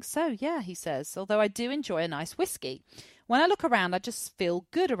 I think so, yeah," he says, "although I do enjoy a nice whiskey. When I look around, I just feel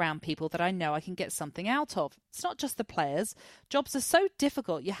good around people that I know I can get something out of. It's not just the players. Jobs are so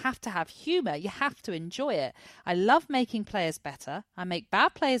difficult. You have to have humour. You have to enjoy it. I love making players better. I make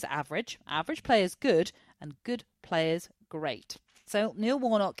bad players average, average players good, and good players great." So Neil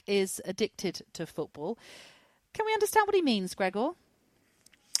Warnock is addicted to football. Can we understand what he means, Gregor?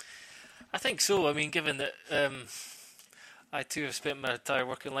 I think so. I mean, given that I too have spent my entire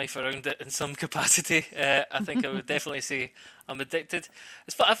working life around it in some capacity, I think I would definitely say I'm addicted.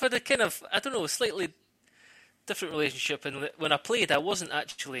 But I've had a kind of, I don't know, slightly different relationship. And when I played, I wasn't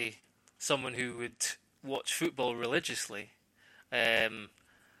actually someone who would watch football religiously. Maybe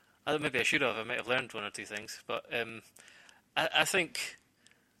I should have. I might have learned one or two things. But I think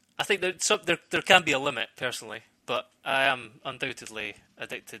that there can be a limit, personally. But I am undoubtedly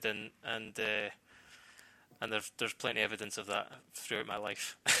addicted, and there's plenty of evidence of that throughout my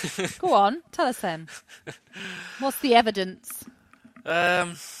life. Go on, tell us then. What's the evidence?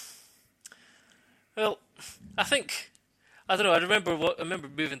 Well, I don't know. I remember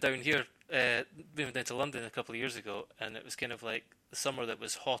moving down here, moving down to London a couple of years ago, and it was kind of like the summer that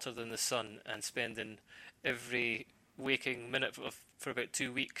was hotter than the sun, and spending every waking minute for about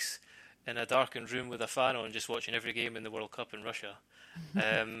 2 weeks in a darkened room with a fan on, just watching every game in the World Cup in Russia.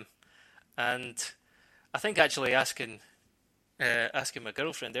 And I think actually asking my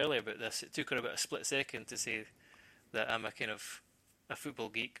girlfriend earlier about this, it took her about a split second to say that I'm a kind of a football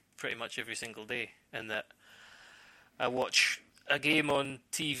geek pretty much every single day, and that I watch a game on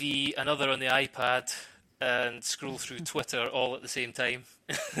TV, another on the iPad, and scroll through Twitter all at the same time.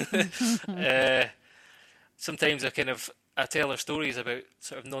 Sometimes I tell her stories about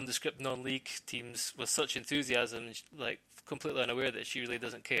sort of nondescript non-league teams with such enthusiasm, like completely unaware that she really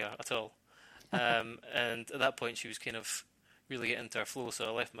doesn't care at all. And at that point, she was kind of really getting into her flow, so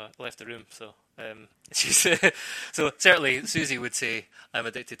I left the room. So so certainly, Susie would say I'm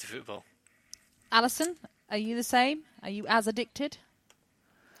addicted to football. Alison, are you the same? Are you as addicted?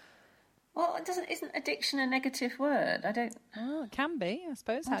 Well, isn't addiction a negative word? I don't. Oh, it can be, I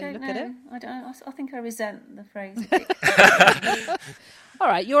suppose. How you look at it. I think I resent the phrase addiction. All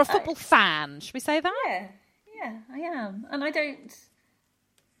right, you're a football fan. Should we say that? Yeah, I am, and I don't.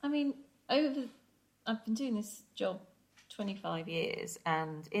 I mean, I've been doing this job 25 years,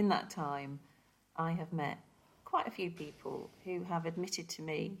 and in that time, I have met quite a few people who have admitted to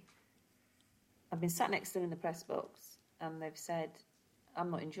me I've been sat next to them in the press box, and they've said, "I'm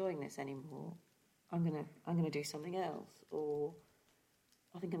not enjoying this anymore. I'm gonna do something else," or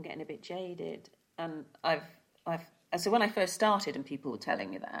 "I think I'm getting a bit jaded." And so when I first started and people were telling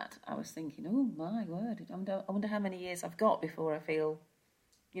me that, I was thinking, "Oh my word! I wonder how many years I've got before I feel,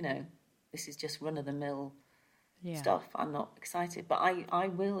 this is just run of the mill stuff. I'm not excited." But I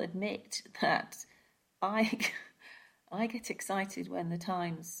will admit that I get excited when the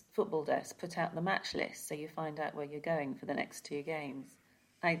Times football desk put out the match list, so you find out where you're going for the next 2 games.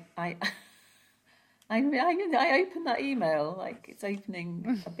 I open that email like it's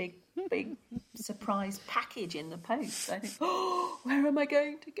opening a big surprise package in the post. I think, oh, where am I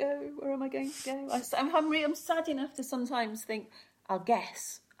going to go? Where am I going to go? I'm sad enough to sometimes think, I'll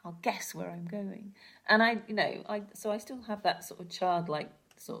guess where I'm going. And I still have that sort of childlike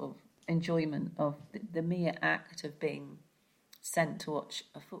sort of enjoyment of the mere act of being sent to watch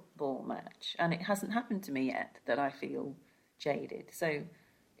a football match. And it hasn't happened to me yet that I feel jaded. So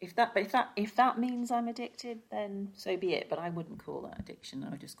if that means I'm addicted, then so be it. But I wouldn't call that addiction. I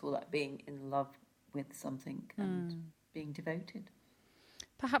would just call that being in love with something and being devoted.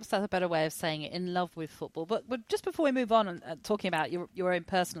 Perhaps that's a better way of saying it, in love with football. But just before we move on and talking about your own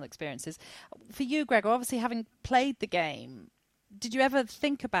personal experiences, for you, Gregor, obviously having played the game, did you ever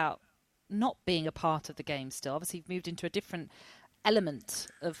think about not being a part of the game still? Obviously, you've moved into a different element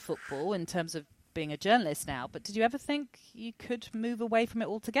of football in terms of being a journalist now, but did you ever think you could move away from it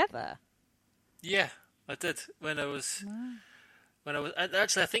altogether? Yeah, I did.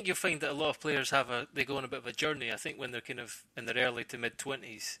 Actually, I think you'll find that a lot of players they go on a bit of a journey. I think when they're kind of in their early to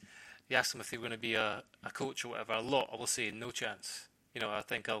mid-20s, you ask them if they're going to be a coach or whatever, a lot will say no chance. I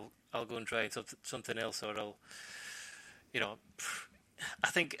think I'll go and try something else, or I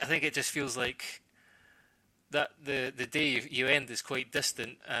think it just feels like that the day you end is quite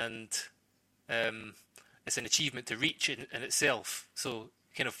distant, and it's an achievement to reach in itself. So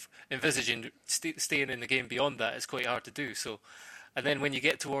kind of envisaging staying in the game beyond that is quite hard to do. So, and then when you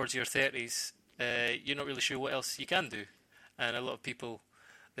get towards your 30s, you're not really sure what else you can do, and a lot of people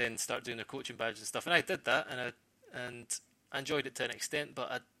then start doing their coaching badges and stuff. And I did that, and I enjoyed it to an extent,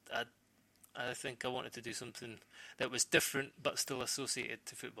 but I think I wanted to do something that was different but still associated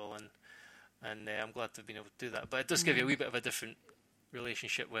to football, and I'm glad to have been able to do that. But it does give you a wee bit of a different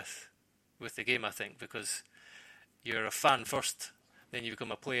relationship with the game, I think, because you're a fan first, then you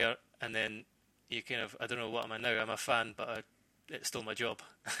become a player, and then you kind of, I don't know, what am I now? I'm a fan, but it's still my job.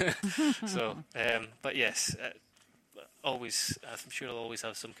 So, but yes, always, I'm sure I'll always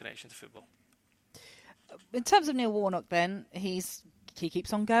have some connection to football. In terms of Neil Warnock, then, he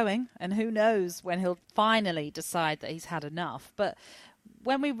keeps on going, and who knows when he'll finally decide that he's had enough. But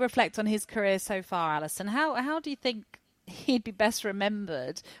when we reflect on his career so far, Alison, how do you think he'd be best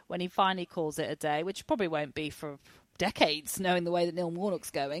remembered when he finally calls it a day, which probably won't be for decades, knowing the way that Neil Warnock's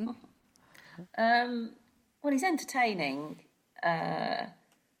going? Well, he's entertaining. I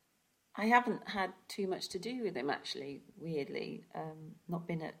haven't had too much to do with him, actually, weirdly. Not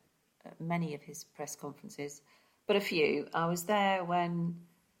been at many of his press conferences, but a few. I was there when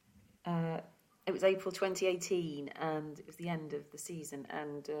it was April 2018, and it was the end of the season,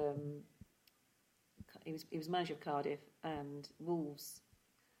 and he was manager of Cardiff, and Wolves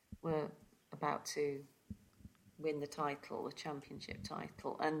were about to win the title, the championship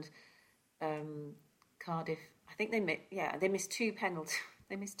title, and Cardiff, I think they missed 2 penalties.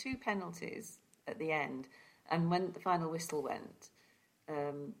 They missed 2 penalties at the end, and when the final whistle went,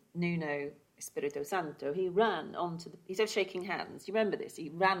 Nuno Espirito Santo, he ran instead of shaking hands, you remember this? He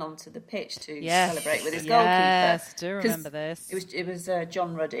ran onto the pitch to celebrate with his goalkeeper. Yes, I do remember this. It was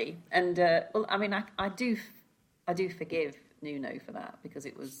John Ruddy, and I do forgive Nuno for that, because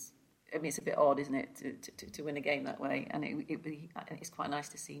it was. I mean, it's a bit odd, isn't it, to win a game that way, and it's quite nice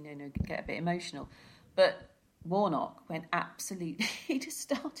to see Nuno get a bit emotional, but Warnock went absolutely. He just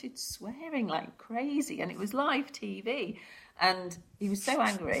started swearing like crazy, and it was live TV. And he was so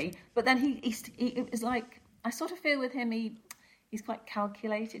angry, but then he it was like, I sort of feel with him, he's quite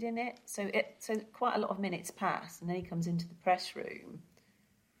calculated in it. So quite a lot of minutes pass, and then he comes into the press room,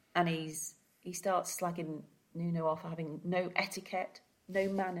 and he starts slagging Nuno off for having no etiquette, no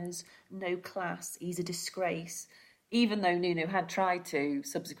manners, no class. He's a disgrace, even though Nuno had tried to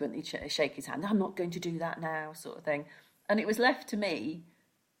subsequently shake his hand. I'm not going to do that now, sort of thing. And it was left to me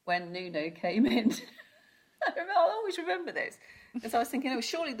when Nuno came in. I'll always remember this, because I was thinking,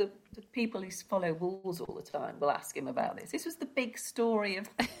 surely the people who follow Wolves all the time will ask him about this. This was the big story of.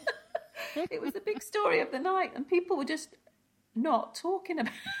 It was the big story of the night, and people were just not talking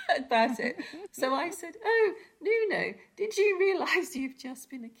about it. So I said, "Oh, Nuno, did you realise you've just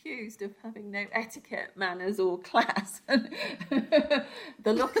been accused of having no etiquette, manners or class?" And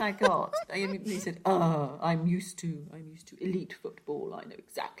the look I got, he said, "Oh, I'm used to elite football. I know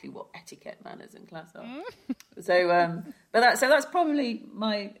exactly what etiquette, manners and class are." So, so that's probably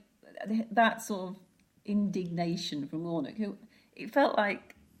that sort of indignation from Warnock, who it felt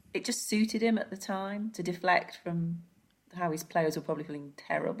like it just suited him at the time to deflect from how his players were probably feeling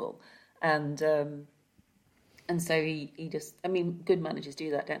terrible, and so he just, I mean, good managers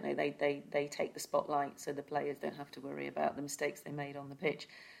do that, don't they? They take the spotlight so the players don't have to worry about the mistakes they made on the pitch.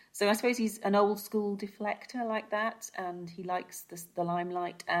 So I suppose he's an old school deflector like that, and he likes the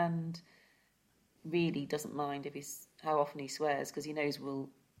limelight, and really doesn't mind how often he swears, because he knows we'll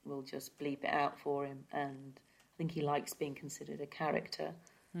just bleep it out for him, and I think he likes being considered a character.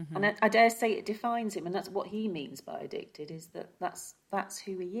 Mm-hmm. And I dare say it defines him, and that's what he means by addicted, is that's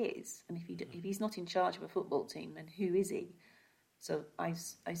who he is. And if he's not in charge of a football team, then who is he? So I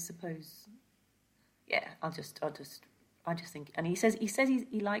suppose, yeah, I just think, and he says he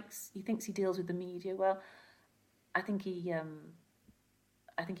thinks he deals with the media well. I think he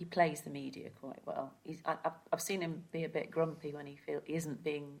plays the media quite well. I've seen him be a bit grumpy when he isn't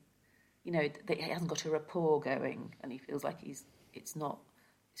being, that he hasn't got a rapport going, and he feels like it's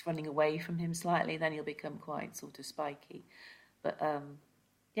running away from him slightly. Then he'll become quite sort of spiky. But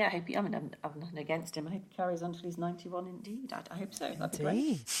yeah, I hope I've nothing against him. I hope he carries on until he's 91. Indeed, I hope so. That'd be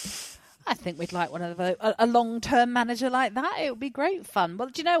great. I think we'd like a long-term manager like that. It would be great fun. Well,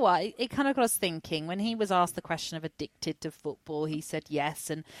 do you know what? It kind of got us thinking. When he was asked the question of addicted to football, he said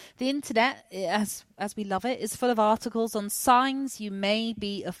yes. And the internet, as we love it, is full of articles on signs you may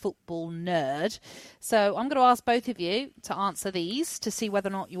be a football nerd. So I'm going to ask both of you to answer these to see whether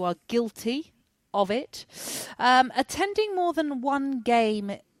or not you are guilty of it. Attending more than one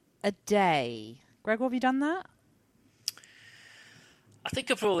game a day. Gregor, have you done that? I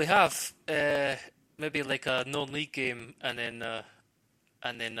think I probably have. Maybe like a non-league game, and then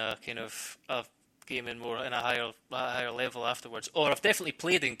kind of a game in a higher level afterwards. Or I've definitely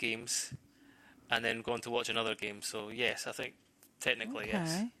played in games, and then gone to watch another game. So yes, I think technically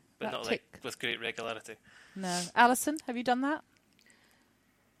yes, but not like with great regularity. No, Alison, have you done that?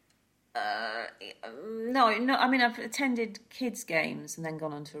 No. I mean, I've attended kids' games and then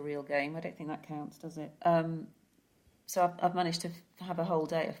gone on to a real game. I don't think that counts, does it? So I've managed to have a whole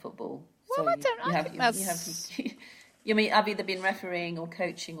day of football. Well, So you mean I've either been refereeing or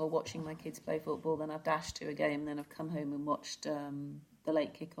coaching or watching my kids play football, then I've dashed to a game, then I've come home and watched the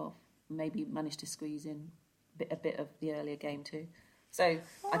late kick-off, maybe managed to squeeze in a bit of the earlier game too. So,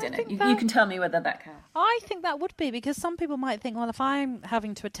 I don't know. You can tell me whether that counts. I think that would be, because some people might think, well, if I'm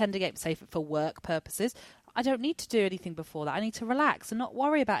having to attend a game, say for work purposes, I don't need to do anything before that. I need to relax and not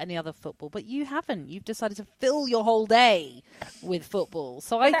worry about any other football. But you haven't. You've decided to fill your whole day with football.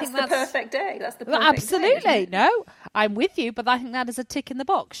 So I think that's the perfect day. That's the perfect absolutely day. No, I'm with you, but I think that is a tick in the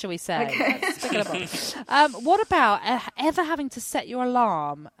box, shall we say? Okay. Let's tick in the box. What about ever having to set your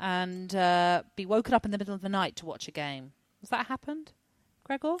alarm and be woken up in the middle of the night to watch a game? Has that happened,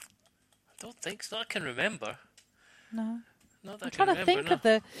 Gregor? I don't think so. I can remember. No. Not that I'm trying to think of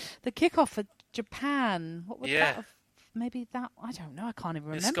the kickoff for Japan. What would that have? Maybe that. I don't know. I can't even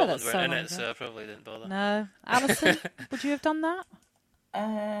remember. Scotland weren't in it, so I probably didn't bother. No. Alison, would you have done that?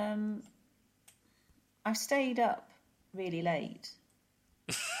 I've stayed up really late,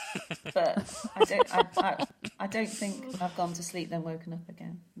 but I don't think I've gone to sleep then woken up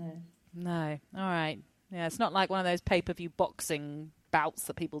again. No. All right. Yeah, it's not like one of those pay-per-view boxing bouts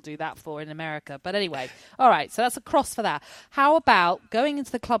that people do that for in America. But anyway, all right, so that's a cross for that. How about going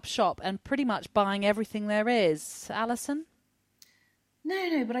into the club shop and pretty much buying everything there is? Alison?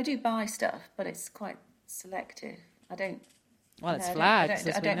 No, but I do buy stuff, but it's quite selective. I don't... Well, it's flags,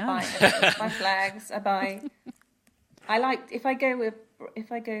 I don't buy flags. I like, if I go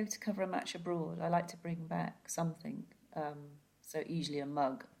to cover a match abroad, I like to bring back something. So usually a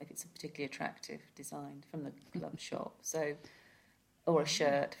mug, if it's a particularly attractive design from the club shop. So... or a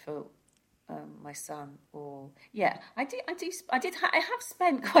shirt for my son, or I have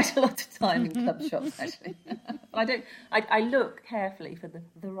spent quite a lot of time in club shops actually. I look carefully for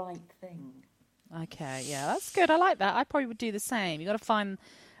the right thing. Okay, yeah, that's good. I like that. I probably would do the same. You got to find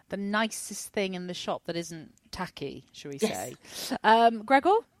the nicest thing in the shop that isn't tacky, shall we say? Gregor,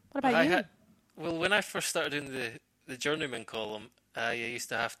 what about you? Well, when I first started doing the journeyman column, I used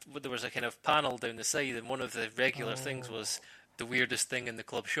to there was a kind of panel down the side, and one of the regular things was the weirdest thing in the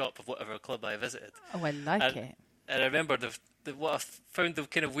club shop of whatever club I visited. Oh, I like it. And I remember what I found the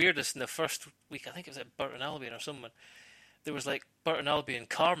kind of weirdest in the first week, I think it was at Burton Albion or someone, there was like Burton Albion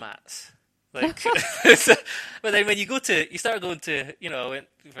car mats. Like, but then when you start going to, I went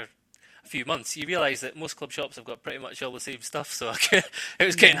for a few months, you realise that most club shops have got pretty much all the same stuff. So it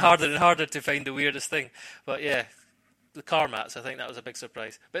was getting harder and harder to find the weirdest thing. But yeah, the car mats, I think that was a big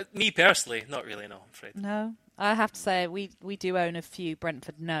surprise. But me personally, not really, no, I'm afraid. No, I have to say we do own a few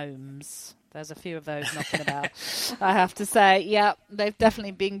Brentford gnomes. There's a few of those knocking about. I have to say, yeah, they've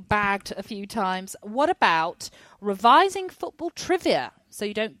definitely been bagged a few times. What about revising football trivia so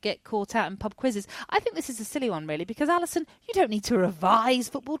you don't get caught out in pub quizzes? I think this is a silly one, really, because, Alison, you don't need to revise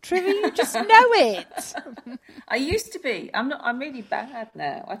football trivia. You just know it. I used to be. I'm really bad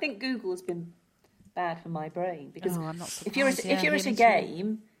now. I think Google has been bad for my brain because I'm not surprised. if you're at a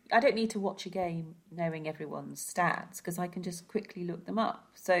game, I don't need to watch a game knowing everyone's stats because I can just quickly look them up.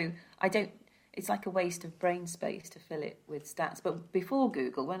 So I don't. It's like a waste of brain space to fill it with stats. But before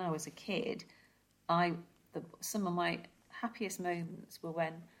Google, when I was a kid, some of my happiest moments were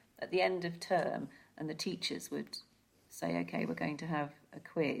when, at the end of term, and the teachers would say, "Okay, we're going to have a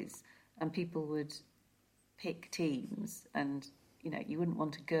quiz," and people would pick teams, and you wouldn't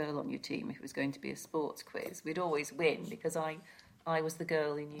want a girl on your team if it was going to be a sports quiz. We'd always win because I was the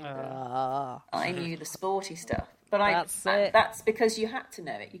girl who knew I knew the sporty stuff. But that's because you had to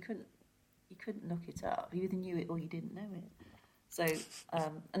know it. You couldn't look it up. You either knew it or you didn't know it. So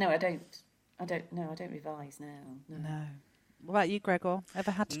no, I don't revise now. No. What about you, Gregor?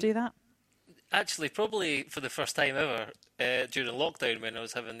 Ever had to do that? Actually, probably for the first time ever during lockdown when I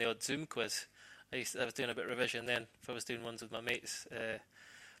was having the odd Zoom quiz. I was doing a bit of revision then if I was doing ones with my mates.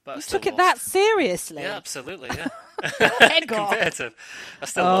 But you took it that seriously? Yeah, absolutely, yeah. Gregor. Competitive. I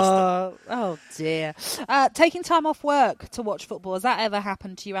still lost it. Oh, dear. Taking time off work to watch football, has that ever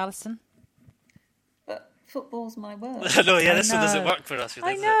happened to you, Alison? Football's my work. No, yeah, this one doesn't work for us.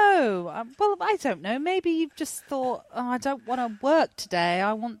 I know. Well, I don't know. Maybe you've just thought, I don't want to work today.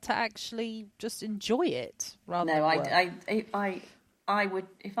 I want to actually just enjoy it rather than work. I would,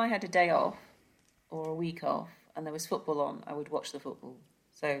 if I had a day off or a week off and there was football on, I would watch the football.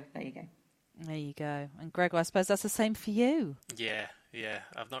 So there you go. There you go. And Gregor, I suppose that's the same for you. Yeah.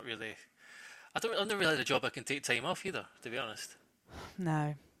 I've not really had a job I can take time off either, to be honest.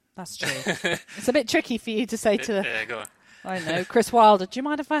 No. That's true. It's a bit tricky for you to say to the... Yeah, go on. I know. Chris Wilder, do you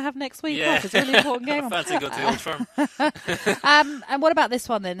mind if I have next week off? It's a really important game. I fancy going to the Old Firm. And what about this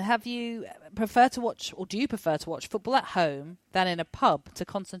one then? Do you prefer to watch football at home than in a pub to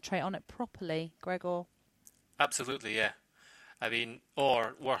concentrate on it properly, Gregor? Absolutely, yeah. I mean,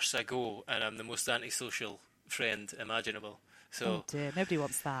 or worse, I go and I'm the most antisocial friend imaginable. So, oh dear, nobody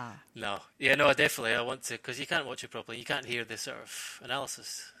wants that. No. Yeah, no, definitely. I want to, because you can't watch it properly. You can't hear the sort of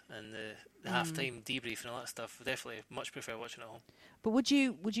analysis and the half-time debrief and all that stuff. I definitely much prefer watching at home. But would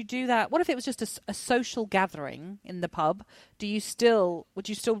you do that? What if it was just a social gathering in the pub? Would you still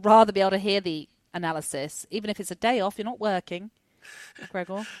rather be able to hear the analysis, even if it's a day off, you're not working,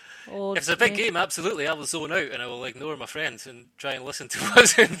 Gregor? Or if it's a big game, absolutely, I will zone out and I will ignore my friends and try and listen to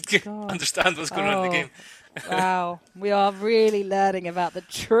us and understand what's going on in the game. Wow, we are really learning about the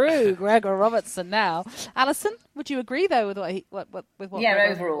true Gregor Robertson now. Alison, would you agree though with what? Yeah,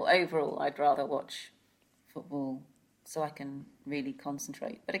 overall, I'd rather watch football so I can really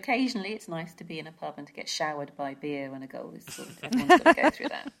concentrate. But occasionally, it's nice to be in a pub and to get showered by beer when a goal is scored. Everyone's got to go through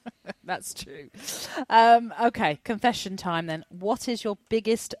that. That's true. Okay, confession time then. What is your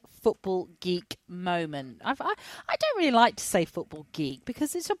biggest football geek moment? I don't really like to say football geek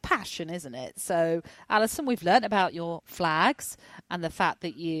because it's a passion, isn't it? So, Alison, we've learnt about your flags and the fact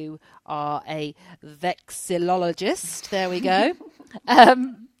that you are a vexillologist. There we go.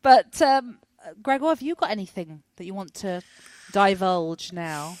 But Gregor, have you got anything that you want to divulge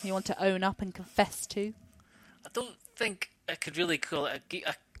now? You want to own up and confess to? I don't think I could really call it a geek.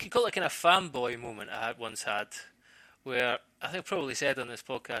 I could call it kind of fanboy moment I once had, where I think I probably said on this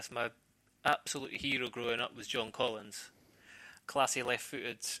podcast my absolute hero growing up was John Collins. Classy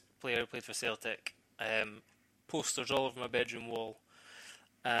left-footed player who played for Celtic. Posters all over my bedroom wall.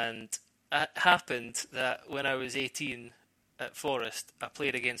 And it happened that when I was 18 at Forest, I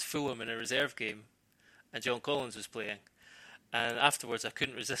played against Fulham in a reserve game, and John Collins was playing. And afterwards, I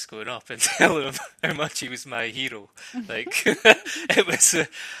couldn't resist going up and telling him how much he was my hero. Like, it was,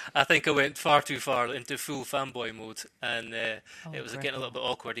 I think I went far too far into full fanboy mode, and it was getting a little bit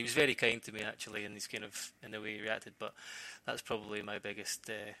awkward. He was very kind to me, actually, and he's kind of, in the way he reacted, but that's probably my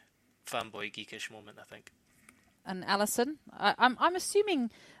biggest fanboy geekish moment, I think. And Alison, I'm assuming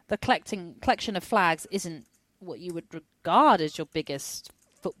the collection of flags isn't what you would regard as your biggest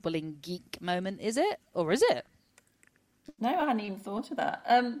footballing geek moment, is it? Or is it? No, I hadn't even thought of that.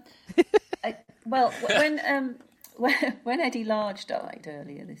 When when Eddie Large died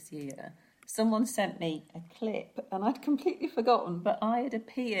earlier this year, someone sent me a clip, and I'd completely forgotten, but I had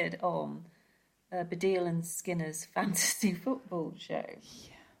appeared on Baddiel and Skinner's fantasy football show.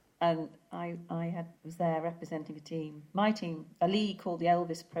 Yeah. And I was there representing my team, a league called the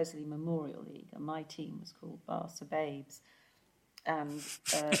Elvis Presley Memorial League, and my team was called Barca Babes. And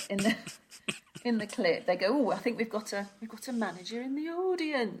in the clip, they go, "Oh, I think we've got a manager in the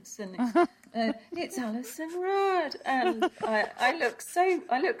audience, and it's Alison Rudd." And I look so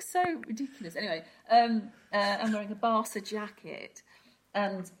ridiculous. Anyway, I'm wearing a Barca jacket,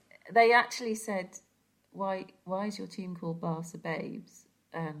 and they actually said, "Why is your team called Barca Babes?"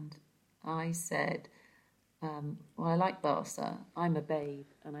 And I said, "Well, I like Barca. I'm a babe,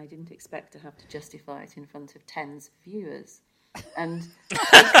 and I didn't expect to have to justify it in front of tens of viewers." And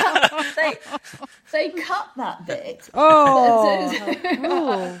they cut that bit.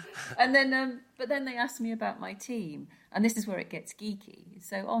 Oh, and then, but then they asked me about my team, and this is where it gets geeky.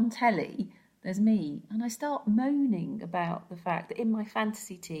 So on telly, there's me, and I start moaning about the fact that in my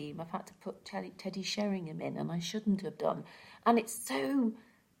fantasy team, I've had to put Teddy Sheringham in, and I shouldn't have done. And it's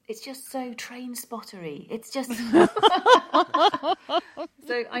just so train spottery. It's just so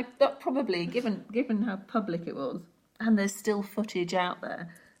I that probably given how public it was. And there's still footage out there,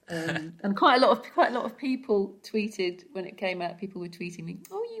 and quite a lot of people tweeted when it came out. People were tweeting me,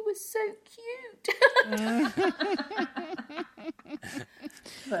 "Oh, you were so cute."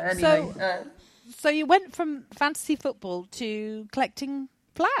 But anyway, so you went from fantasy football to collecting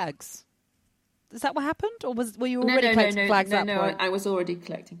flags. Is that what happened, or were you already collecting flags at that point? I was already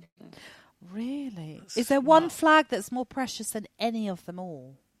collecting flags. Really? Is there one flag that's more precious than any of them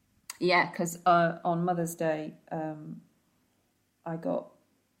all? Yeah, because on Mother's Day, I got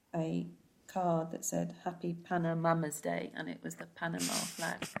a card that said "Happy Panama's Day," and it was the Panama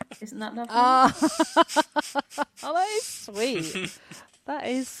flag. Isn't that lovely? Oh, that is sweet. That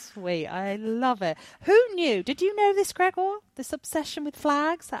is sweet. I love it. Who knew? Did you know this, Gregor? This obsession with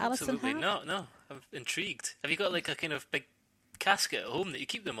flags that Alison had? Absolutely not. No, I'm intrigued. Have you got like a kind of big casket at home that you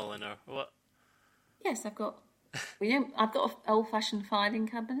keep them all in, or what? Yes, I've got. I've got an old-fashioned filing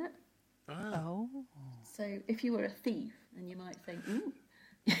cabinet. Oh. So if you were a thief, then you might think, "Ooh,"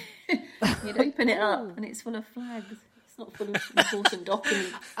 you'd open it up and it's full of flags. It's not full of important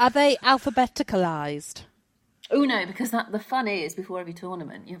documents. Are they alphabeticalised? Oh no, because the fun is before every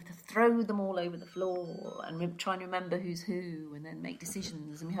tournament you have to throw them all over the floor and try and remember who's who, and then make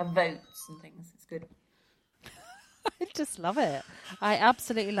decisions, and we have votes and things. It's good. I just love it. I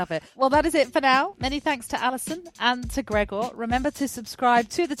absolutely love it. Well, that is it for now. Many thanks to Alison and to Gregor. Remember to subscribe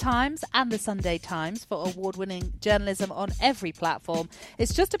to The Times and The Sunday Times for award-winning journalism on every platform.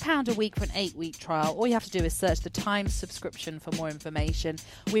 It's just £1 a week for an 8-week trial. All you have to do is search The Times subscription for more information.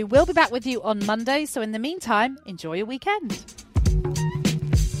 We will be back with you on Monday, so in the meantime, enjoy your weekend.